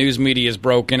believe that the news media is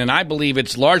broken, and I believe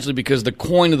it's largely because the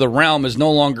coin of the realm is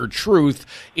no longer truth.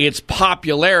 It's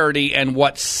popularity and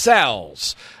what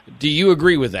sells. Do you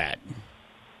agree with that?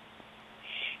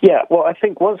 Yeah, well, I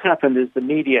think what's happened is the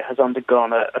media has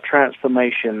undergone a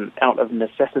transformation out of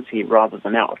necessity rather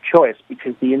than out of choice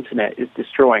because the Internet is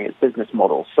destroying its business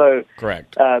model. So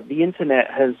correct. The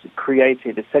Internet has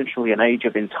created essentially an age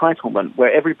of entitlement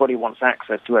where everybody wants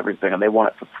access to everything and they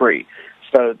want it for free.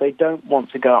 So they don't want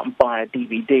to go out and buy a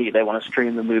DVD. They want to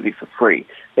stream the movie for free.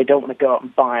 They don't want to go out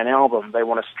and buy an album. They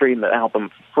want to stream the album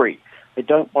for free. They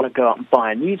don't want to go out and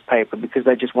buy a newspaper because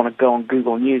they just want to go on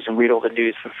Google News and read all the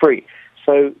news for free.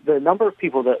 So the number of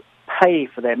people that pay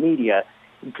for their media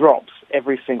drops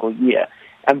every single year.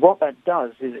 And what that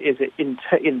does is it,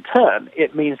 in turn,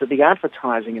 it means that the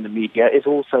advertising in the media is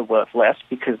also worth less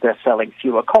because they're selling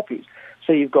fewer copies.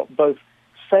 So you've got both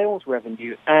sales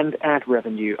revenue and ad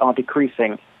revenue are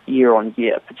decreasing year on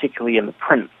year, particularly in the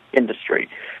print industry.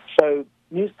 So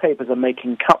newspapers are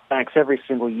making cutbacks every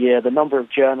single year. The number of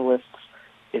journalists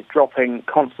is dropping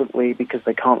constantly because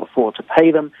they can't afford to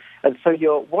pay them. And so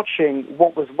you're watching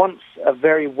what was once a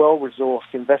very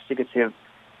well-resourced investigative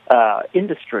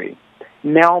industry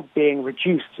now being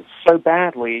reduced so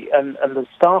badly, and the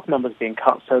staff numbers being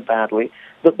cut so badly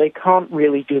that they can't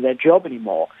really do their job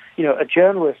anymore. You know, a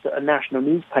journalist at a national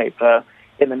newspaper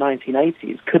in the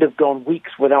 1980s could have gone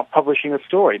weeks without publishing a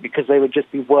story because they would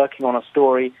just be working on a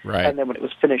story, right, and then when it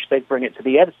was finished, they'd bring it to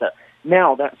the editor.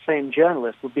 Now that same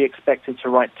journalist would be expected to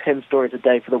write 10 stories a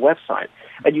day for the website,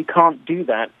 and you can't do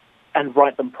that and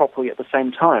write them properly at the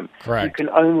same time. Correct. You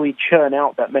can only churn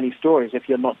out that many stories if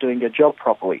you're not doing your job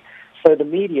properly. So the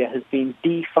media has been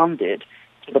defunded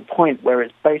to the point where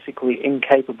it's basically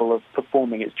incapable of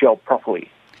performing its job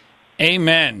properly.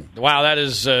 Amen. Wow, that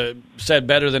is said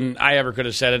better than I ever could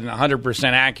have said it, and 100%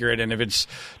 accurate. And if it's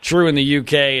true in the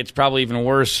UK, it's probably even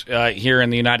worse here in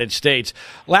the United States.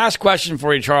 Last question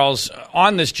for you, Charles.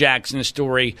 On this Jackson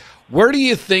story, where do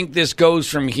you think this goes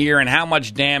from here, and how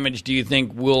much damage do you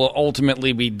think will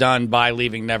ultimately be done by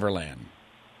Leaving Neverland?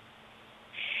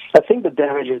 I think the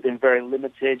damage has been very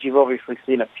limited. You've obviously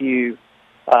seen a few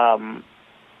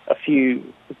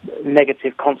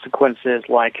negative consequences,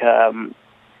 like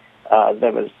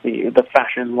there was the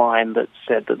fashion line that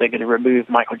said that they're going to remove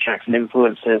Michael Jackson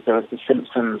influences. There was The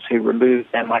Simpsons, who removed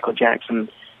their Michael Jackson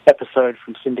episode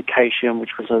from syndication,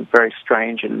 which was a very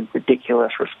strange and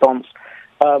ridiculous response.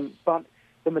 But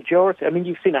the majority, I mean,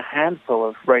 you've seen a handful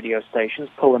of radio stations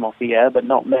pull him off the air, but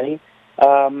not many.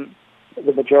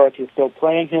 The majority are still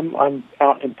playing him. I'm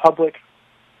out in public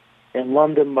in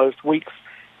London most weeks,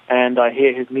 and I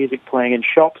hear his music playing in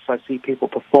shops. I see people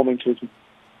performing to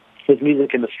his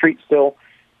music in the street still.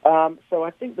 So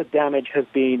I think the damage has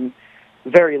been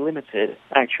very limited,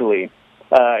 actually.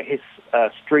 His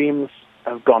streams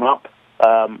have gone up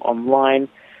online.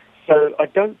 So I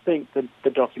don't think that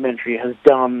the documentary has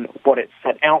done what it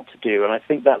set out to do, and I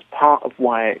think that's part of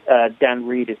why Dan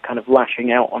Reed is kind of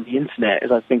lashing out on the internet,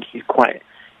 is I think he's quite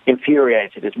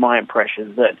infuriated, is my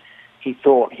impression, that he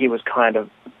thought he was kind of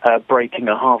breaking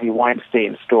a Harvey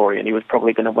Weinstein story, and he was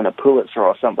probably going to win a Pulitzer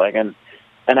or something, and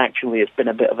actually it's been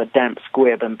a bit of a damp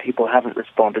squib, and people haven't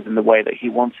responded in the way that he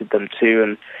wanted them to,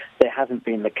 and there hasn't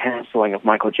been the cancelling of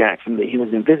Michael Jackson that he was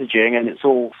envisaging, and it's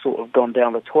all sort of gone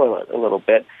down the toilet a little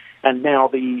bit. And now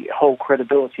the whole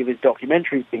credibility of his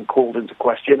documentary has been called into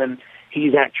question, and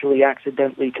he's actually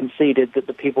accidentally conceded that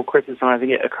the people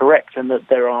criticizing it are correct and that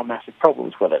there are massive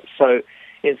problems with it. So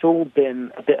it's all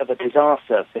been a bit of a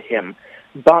disaster for him.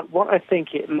 But what I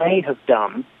think it may have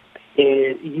done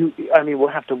is, we'll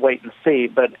have to wait and see,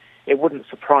 but it wouldn't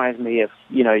surprise me if,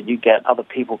 you get other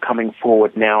people coming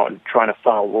forward now and trying to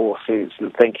file lawsuits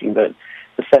and thinking that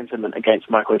the sentiment against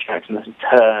Michael Jackson has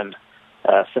turned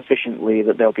sufficiently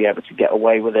that they'll be able to get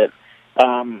away with it.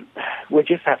 We'll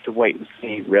just have to wait and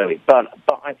see, really. But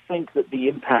I think that the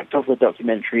impact of the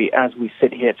documentary, as we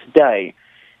sit here today,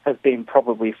 has been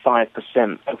probably 5%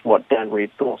 of what Dan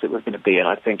Reed thought it was going to be, and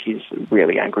I think he's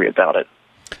really angry about it.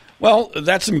 Well,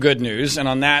 that's some good news, and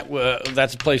on that,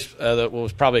 that's a place that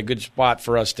was probably a good spot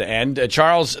for us to end.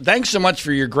 Charles, thanks so much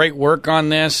for your great work on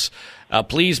this.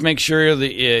 Please make sure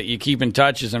that you keep in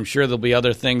touch, as I'm sure there'll be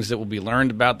other things that will be learned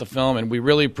about the film, and we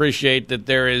really appreciate that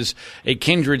there is a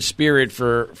kindred spirit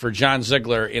for John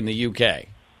Ziegler in the UK.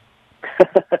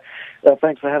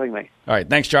 Thanks for having me. All right,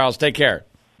 thanks, Charles. Take care.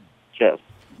 Cheers.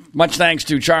 Much thanks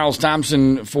to Charles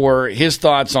Thompson for his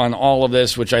thoughts on all of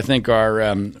this, which I think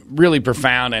are really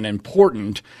profound and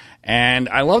important. And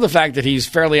I love the fact that he's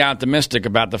fairly optimistic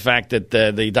about the fact that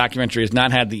the documentary has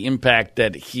not had the impact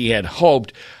that he had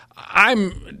hoped.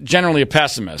 I'm generally a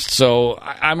pessimist, so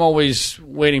I'm always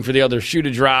waiting for the other shoe to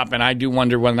drop, and I do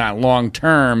wonder whether or not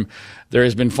long-term there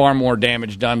has been far more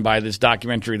damage done by this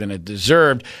documentary than it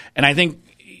deserved. And I think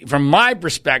from my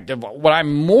perspective, what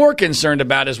I'm more concerned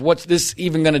about is what's this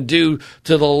even going to do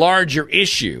to the larger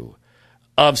issue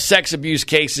of sex abuse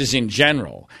cases in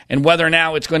general, and whether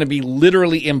now it's going to be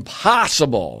literally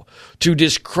impossible to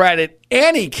discredit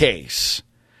any case.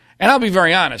 And I'll be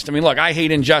very honest. I mean, look, I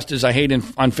hate injustice. I hate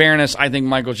unfairness. I think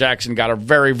Michael Jackson got a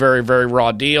very, very, very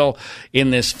raw deal in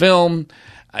this film.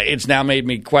 It's now made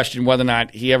me question whether or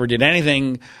not he ever did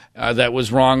anything that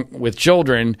was wrong with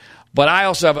children. But I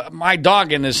also have my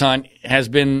dog in this hunt has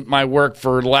been my work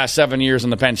for the last 7 years in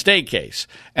the Penn State case.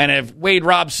 And if Wade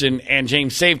Robson and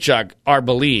James Safechuck are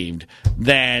believed,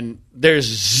 then there's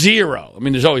zero. I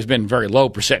mean, there's always been very low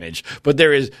percentage, but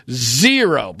there is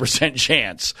 0%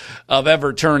 chance of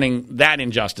ever turning that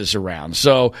injustice around.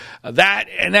 So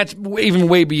that's even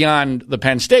way beyond the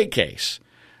Penn State case,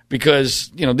 because,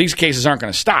 these cases aren't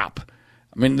going to stop.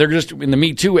 I mean, they're just in the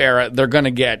Me Too era, they're going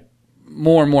to get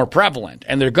more and more prevalent,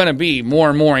 and there are going to be more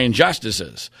and more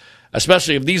injustices,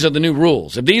 especially if these are the new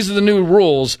rules. If these are the new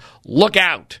rules, look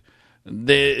out.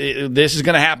 This is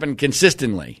going to happen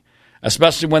consistently,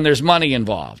 especially when there's money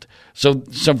involved. So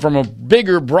from a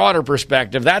bigger, broader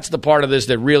perspective, that's the part of this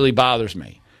that really bothers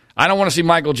me. I don't want to see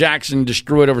Michael Jackson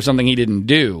destroyed over something he didn't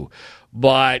do,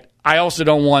 but I also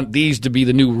don't want these to be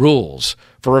the new rules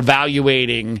for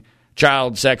evaluating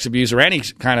child sex abuse or any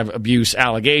kind of abuse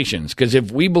allegations. Because if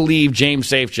we believe James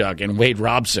Safechuck and Wade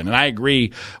Robson, and I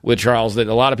agree with Charles that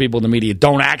a lot of people in the media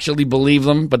don't actually believe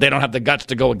them, but they don't have the guts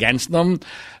to go against them,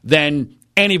 then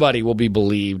anybody will be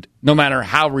believed, no matter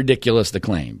how ridiculous the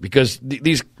claim. Because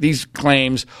these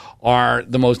claims are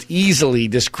the most easily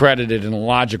discredited in a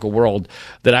logical world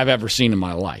that I've ever seen in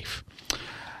my life.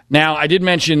 Now, I did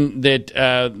mention that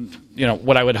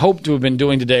what I would hope to have been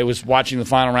doing today was watching the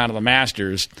final round of the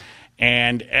Masters.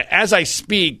 And as I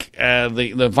speak,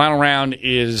 the final round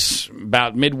is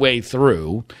about midway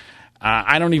through.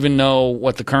 I don't even know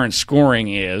what the current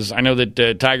scoring is. I know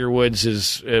that Tiger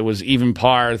Woods was even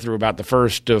par through about the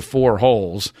first 4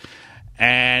 holes.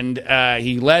 And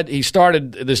he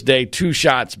started this day 2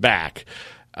 shots back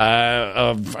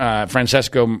of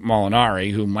Francesco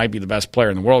Molinari, who might be the best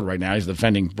player in the world right now. He's the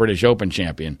defending British Open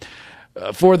champion.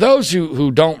 For those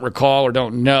who don't recall or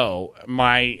don't know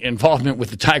my involvement with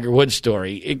the Tiger Woods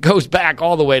story, it goes back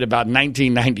all the way to about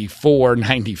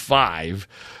 1994-95,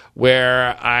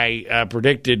 where I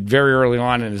predicted very early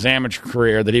on in his amateur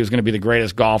career that he was going to be the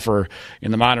greatest golfer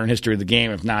in the modern history of the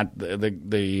game, if not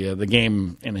the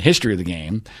game in the history of the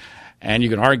game. And you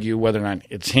can argue whether or not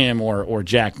it's him or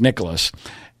Jack Nicklaus.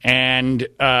 And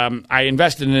I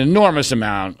invested an enormous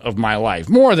amount of my life,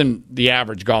 more than the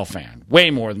average golf fan, way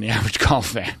more than the average golf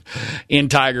fan, in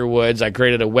Tiger Woods. I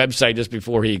created a website just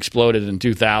before he exploded in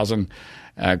 2000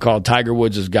 called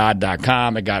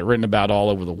TigerWoodsIsGod.com. It got written about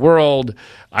all over the world.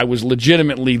 I was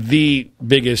legitimately the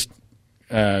biggest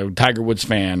Tiger Woods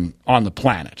fan on the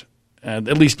planet,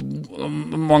 at least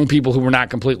among people who were not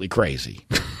completely crazy.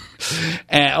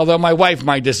 Although my wife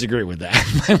might disagree with that.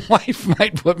 My wife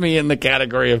might put me in the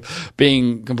category of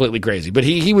being completely crazy. But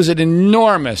he was an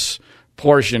enormous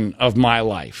portion of my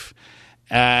life.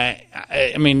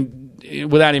 I mean,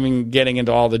 without even getting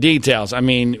into all the details, I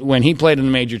mean, when he played in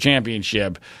the major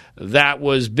championship, that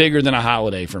was bigger than a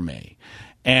holiday for me.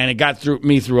 And it got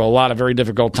me through a lot of very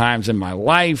difficult times in my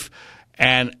life.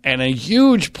 And a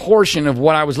huge portion of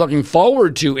what I was looking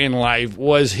forward to in life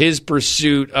was his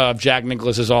pursuit of Jack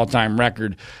Nicklaus's all-time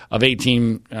record of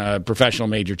 18 professional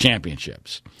major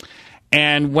championships.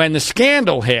 And when the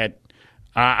scandal hit,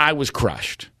 I was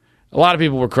crushed. A lot of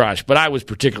people were crushed, but I was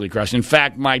particularly crushed. In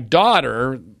fact, my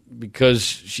daughter, because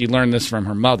she learned this from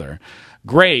her mother,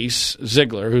 Grace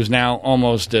Ziegler, who's now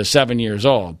almost 7 years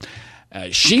old,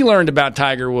 she learned about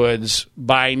Tiger Woods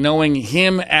by knowing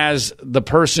him as the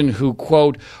person who,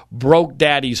 quote, broke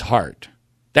Daddy's heart.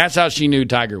 That's how she knew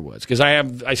Tiger Woods. Because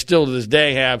I still to this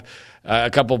day have a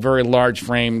couple very large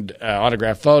framed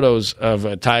autographed photos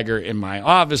of Tiger in my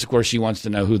office. Of course, she wants to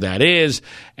know who that is.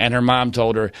 And her mom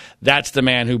told her, that's the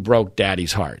man who broke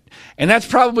Daddy's heart. And that's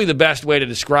probably the best way to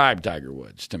describe Tiger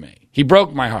Woods to me. He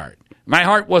broke my heart. My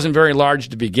heart wasn't very large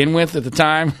to begin with at the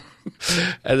time.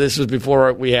 This was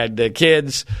before we had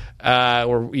kids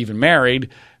or even married.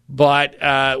 But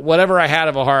whatever I had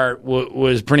of a heart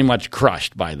was pretty much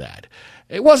crushed by that.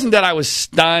 It wasn't that I was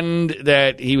stunned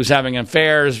that he was having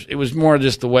affairs. It was more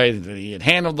just the way that he had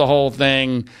handled the whole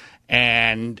thing.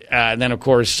 And then, of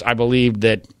course, I believed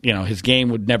that his game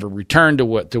would never return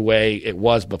to the way it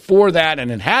was before that, and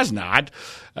it has not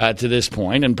to this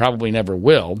point, and probably never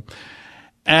will.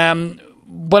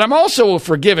 But I'm also a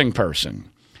forgiving person.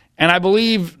 And I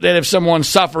believe that if someone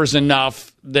suffers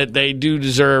enough, that they do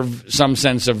deserve some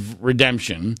sense of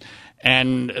redemption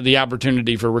and the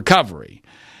opportunity for recovery.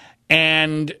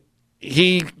 And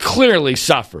he clearly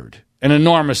suffered an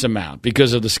enormous amount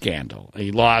because of the scandal.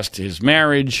 He lost his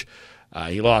marriage.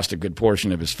 He lost a good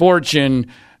portion of his fortune.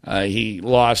 He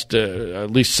lost at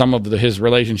least some of his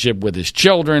relationship with his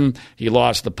children. He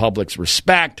lost the public's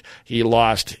respect. He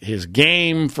lost his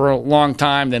game for a long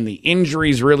time. Then the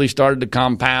injuries really started to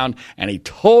compound, and he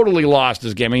totally lost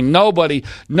his game. I mean,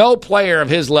 no player of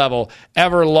his level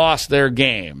ever lost their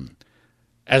game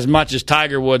as much as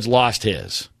Tiger Woods lost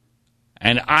his.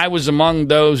 And I was among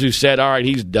those who said, all right,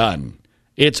 he's done.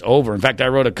 It's over. In fact, I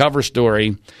wrote a cover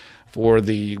story for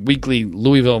the weekly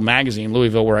Louisville magazine,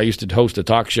 Louisville, where I used to host a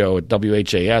talk show at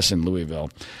WHAS in Louisville.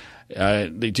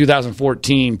 The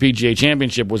 2014 PGA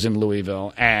Championship was in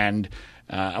Louisville, and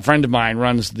a friend of mine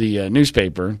runs the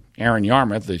newspaper, Aaron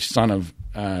Yarmouth, the son of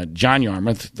John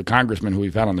Yarmouth, the congressman who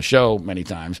we've had on the show many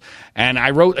times. And I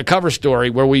wrote a cover story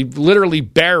where we literally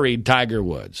buried Tiger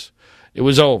Woods. It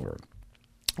was over.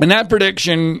 And that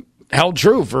prediction held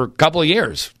true for a couple of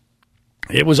years.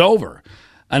 It was over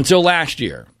until last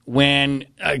year, when,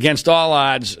 against all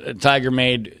odds, Tiger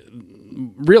made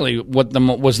really what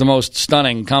was the most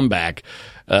stunning comeback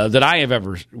that I have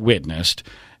ever witnessed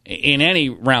in any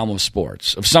realm of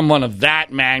sports, of someone of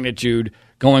that magnitude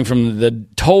going from the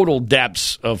total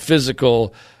depths of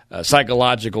physical,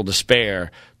 psychological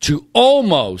despair to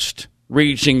almost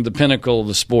reaching the pinnacle of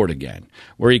the sport again,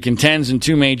 where he contends in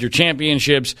 2 major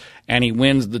championships and he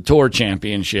wins the Tour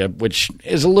Championship, which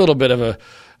is a little bit of a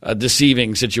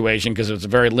deceiving situation because it's a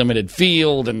very limited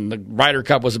field, and the Ryder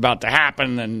Cup was about to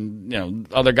happen,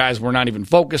 and other guys were not even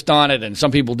focused on it, and some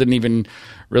people didn't even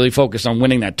really focus on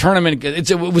winning that tournament.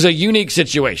 It was a unique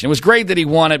situation. It was great that he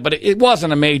won it, but it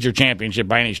wasn't a major championship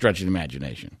by any stretch of the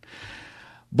imagination.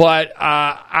 But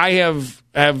I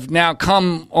have now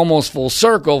come almost full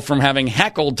circle from having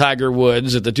heckled Tiger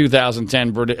Woods at the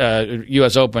 2010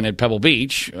 U.S. Open at Pebble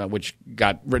Beach, which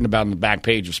got written about on the back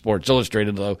page of Sports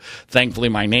Illustrated, though thankfully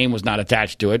my name was not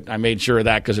attached to it. I made sure of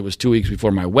that because it was 2 weeks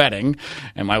before my wedding,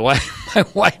 and my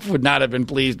wife would not have been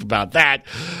pleased about that.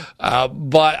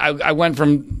 But I went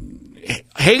from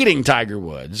hating Tiger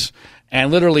Woods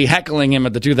and literally heckling him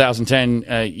at the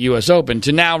 2010 U.S. Open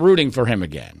to now rooting for him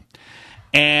again.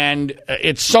 And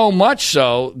it's so much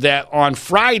so that on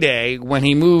Friday, when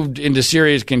he moved into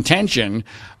serious contention,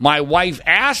 my wife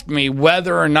asked me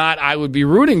whether or not I would be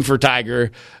rooting for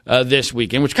Tiger this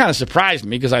weekend, which kind of surprised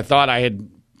me because I thought I had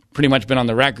pretty much been on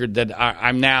the record that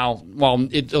I'm now, well,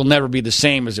 it'll never be the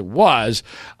same as it was.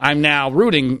 I'm now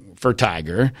rooting for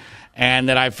Tiger and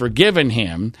that I've forgiven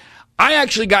him. I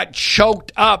actually got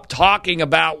choked up talking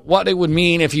about what it would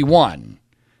mean if he won.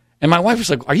 And my wife was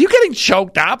like, "Are you getting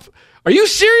choked up? Are you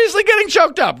seriously getting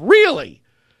choked up? Really?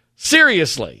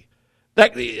 Seriously?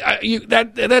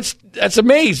 That's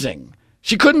amazing."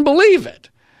 She couldn't believe it.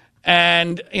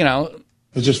 And,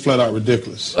 it's just flat out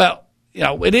ridiculous. Well,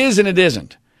 it is and it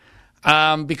isn't.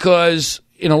 Because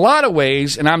in a lot of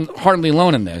ways, and I'm hardly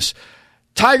alone in this,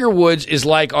 Tiger Woods is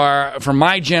like for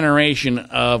my generation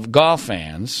of golf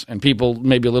fans, and people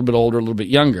maybe a little bit older, a little bit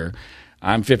younger,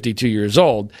 I'm 52 years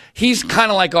old, he's kind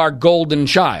of like our golden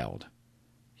child.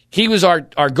 He was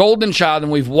our golden child,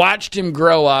 and we've watched him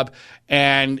grow up,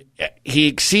 and he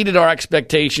exceeded our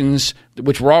expectations,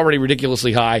 which were already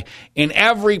ridiculously high, in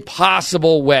every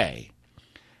possible way.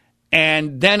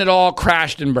 And then it all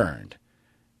crashed and burned.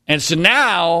 And so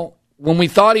now, when we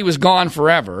thought he was gone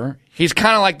forever, he's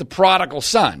kind of like the prodigal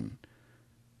son.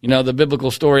 The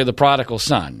biblical story of the prodigal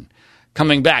son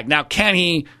coming back. Now, can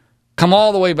he come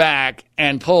all the way back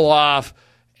and pull off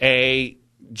a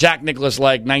Jack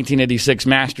Nicklaus-like 1986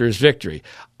 Masters victory?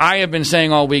 I have been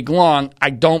saying all week long, I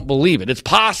don't believe it. It's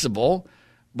possible,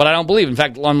 but I don't believe it. In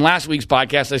fact, on last week's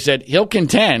podcast, I said he'll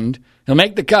contend, he'll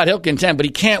make the cut, he'll contend, but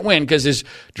he can't win because his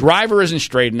driver isn't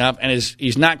straight enough and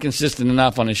he's not consistent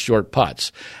enough on his short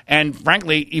putts. And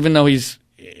frankly, even though he's,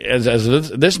 as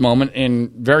this moment,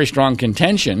 in very strong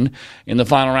contention in the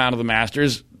final round of the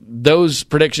Masters, those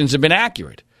predictions have been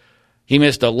accurate. He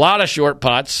missed a lot of short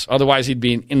putts. Otherwise, he'd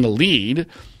be in the lead.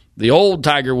 The old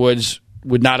Tiger Woods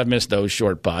would not have missed those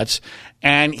short putts.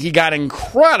 And he got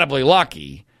incredibly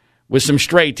lucky with some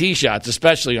stray tee shots,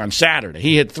 especially on Saturday.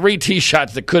 He hit 3 tee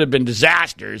shots that could have been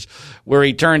disasters where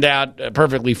he turned out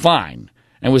perfectly fine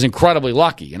and was incredibly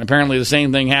lucky. And apparently the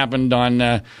same thing happened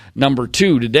on number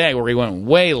 2 today, where he went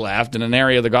way left in an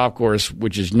area of the golf course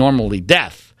which is normally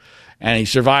death. And he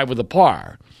survived with a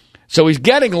par. So he's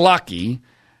getting lucky.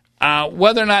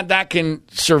 Whether or not that can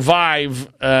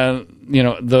survive,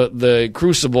 the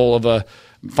crucible of a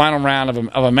final round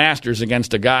of a Masters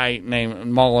against a guy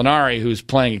named Molinari who's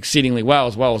playing exceedingly well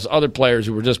as other players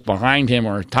who were just behind him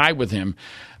or tied with him,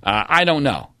 I don't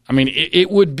know. I mean,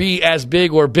 it would be as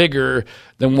big or bigger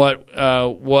than what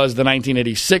was the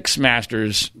 1986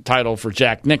 Masters title for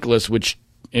Jack Nicklaus, which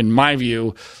in my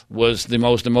view, was the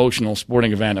most emotional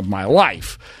sporting event of my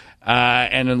life.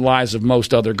 And in the lives of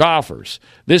most other golfers.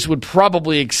 This would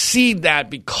probably exceed that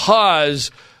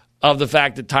because of the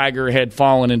fact that Tiger had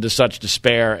fallen into such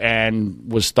despair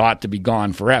and was thought to be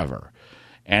gone forever.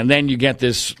 And then you get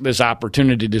this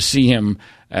opportunity to see him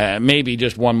maybe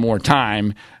just one more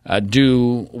time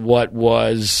do what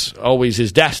was always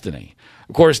his destiny.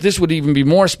 Of course, this would even be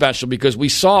more special because we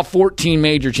saw 14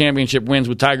 major championship wins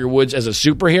with Tiger Woods as a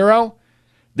superhero.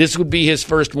 This would be his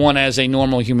first one as a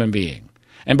normal human being.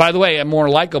 And by the way, a more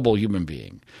likable human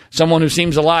being, someone who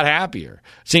seems a lot happier,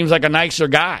 seems like a nicer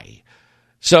guy.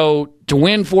 So to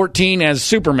win 14 as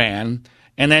Superman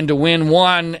and then to win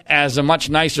one as a much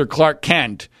nicer Clark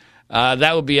Kent,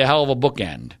 that would be a hell of a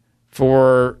bookend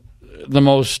for the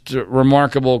most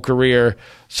remarkable career,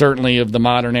 certainly of the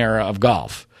modern era of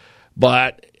golf.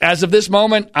 But as of this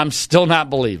moment, I'm still not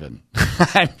believing.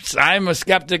 I'm a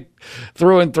skeptic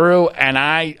through and through, and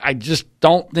I just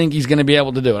don't think he's going to be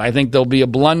able to do it. I think there'll be a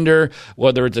blunder,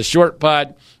 whether it's a short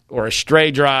putt or a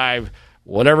stray drive,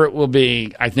 whatever it will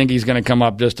be. I think he's going to come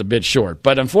up just a bit short.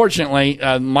 But unfortunately,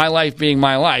 my life being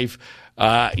my life,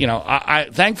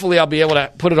 thankfully I'll be able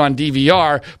to put it on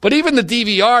DVR. But even the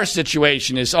DVR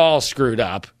situation is all screwed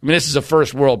up. I mean, this is a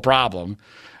first world problem.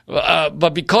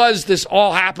 But because this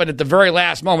all happened at the very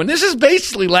last moment, this is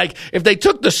basically like if they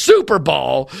took the Super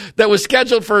Bowl that was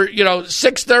scheduled for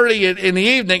 6:30 in the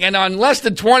evening, and on less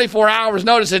than 24 hours'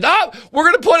 notice said, "Oh, we're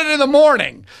going to put it in the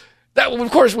morning." That,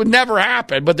 of course, would never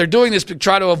happen. But they're doing this to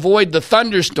try to avoid the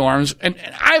thunderstorms, and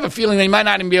I have a feeling they might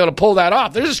not even be able to pull that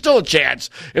off. There's still a chance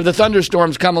if the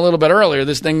thunderstorms come a little bit earlier,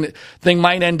 this thing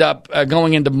might end up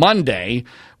going into Monday,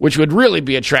 which would really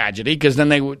be a tragedy because then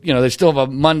they would, they still have a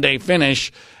Monday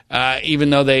finish.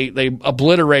 Even though they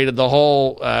obliterated the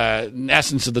whole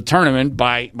essence of the tournament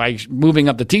by moving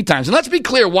up the tee times. And let's be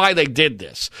clear why they did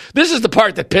this. This is the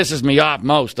part that pisses me off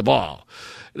most of all.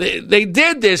 They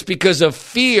did this because of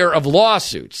fear of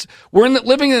lawsuits. We're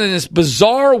living in this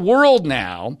bizarre world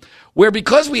now where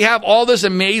because we have all this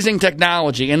amazing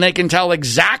technology and they can tell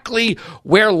exactly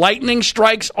where lightning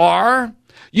strikes are,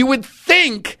 you would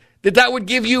think that would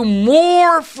give you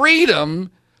more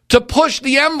freedom to push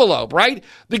the envelope, right?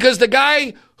 Because the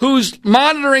guy who's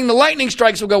monitoring the lightning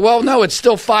strikes will go, well, no, it's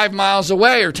still 5 miles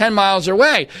away or 10 miles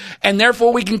away, and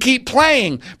therefore we can keep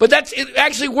playing. But it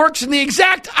actually works in the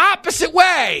exact opposite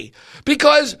way.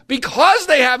 Because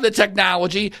they have the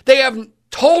technology, they have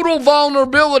total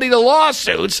vulnerability to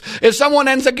lawsuits if someone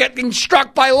ends up getting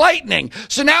struck by lightning.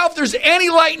 So now if there's any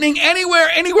lightning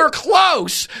anywhere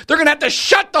close, they're going to have to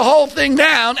shut the whole thing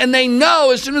down, and they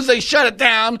know as soon as they shut it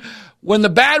down, when the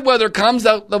bad weather comes,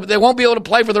 they won't be able to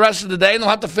play for the rest of the day, and they'll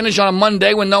have to finish on a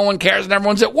Monday when no one cares and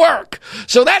everyone's at work.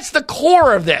 So that's the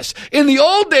core of this. In the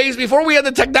old days, before we had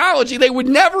the technology, they would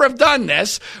never have done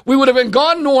this. We would have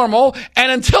gone normal,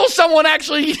 and until someone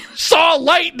actually saw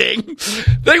lightning,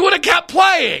 they would have kept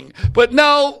playing. But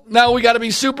no, we got to be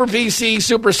super PC,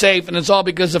 super safe, and it's all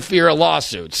because of fear of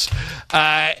lawsuits.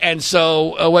 And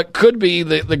so what could be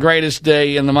the greatest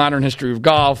day in the modern history of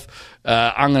golf,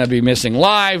 I'm going to be missing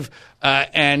live.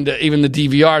 And even the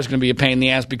DVR is going to be a pain in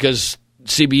the ass because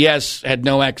CBS had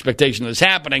no expectation of this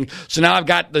happening. So now I've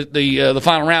got the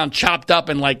final round chopped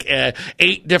up in like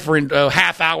 8 different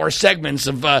half-hour segments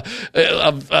of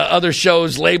other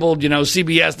shows labeled,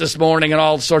 CBS This Morning and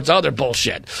all sorts of other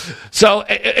bullshit. So,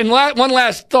 and one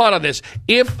last thought on this.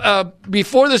 If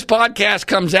before this podcast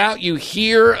comes out, you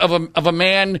hear of a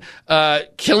man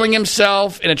killing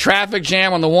himself in a traffic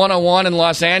jam on the 101 in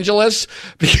Los Angeles,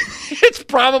 it's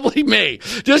probably me.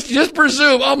 Just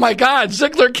presume, oh my God,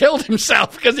 Ziegler killed himself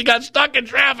because he got stuck in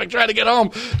traffic trying to get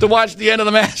home to watch the end of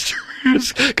the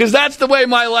Masters. Because that's the way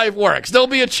my life works. There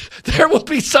will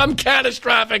be some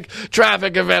catastrophic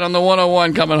traffic event on the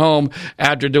 101 coming home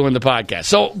after doing the podcast.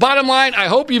 So bottom line, I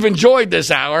hope you've enjoyed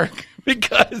this hour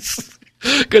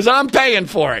because I'm paying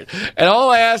for it. And all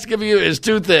I ask of you is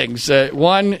 2 things.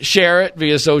 One, share it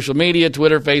via social media,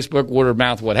 Twitter, Facebook, word of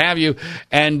mouth, what have you.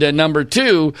 And number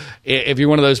 2, if you're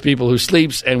one of those people who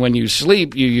sleeps and when you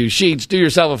sleep, you use sheets, do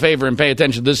yourself a favor and pay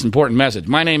attention to this important message.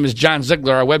 My name is John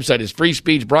Ziegler. Our website is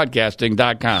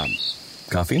freespeechbroadcasting.com.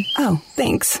 Coffee? Oh,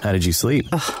 thanks. How did you sleep?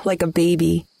 Like a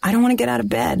baby. I don't want to get out of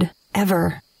bed.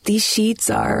 Ever. These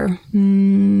sheets are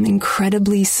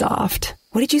incredibly soft.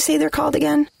 What did you say they're called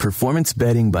again? Performance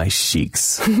bedding by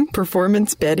Sheets.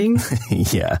 Performance bedding?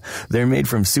 Yeah, they're made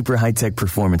from super high-tech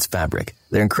performance fabric.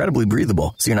 They're incredibly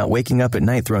breathable, so you're not waking up at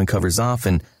night throwing covers off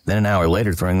and then an hour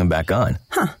later throwing them back on.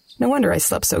 Huh, no wonder I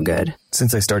slept so good.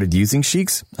 Since I started using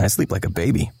Sheets, I sleep like a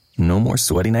baby. no more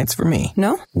sweaty nights for me.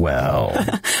 No? Well...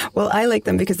 Well, I like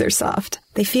them because they're soft.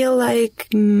 They feel like,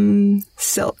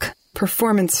 silk.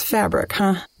 Performance fabric,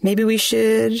 huh? Maybe we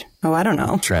should... Oh, I don't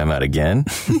know. Try them out again?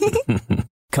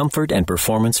 Comfort and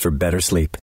performance for better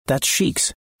sleep. That's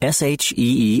Sheex.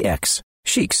 S-H-E-E-X.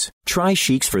 Sheex. Try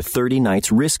Sheex for 30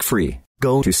 nights risk-free.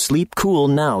 Go to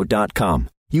sleepcoolnow.com.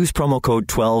 Use promo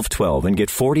code 1212 and get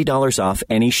 $40 off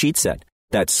any sheet set.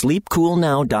 That's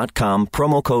sleepcoolnow.com,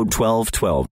 promo code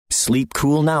 1212.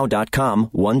 Sleepcoolnow.com,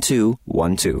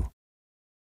 1212.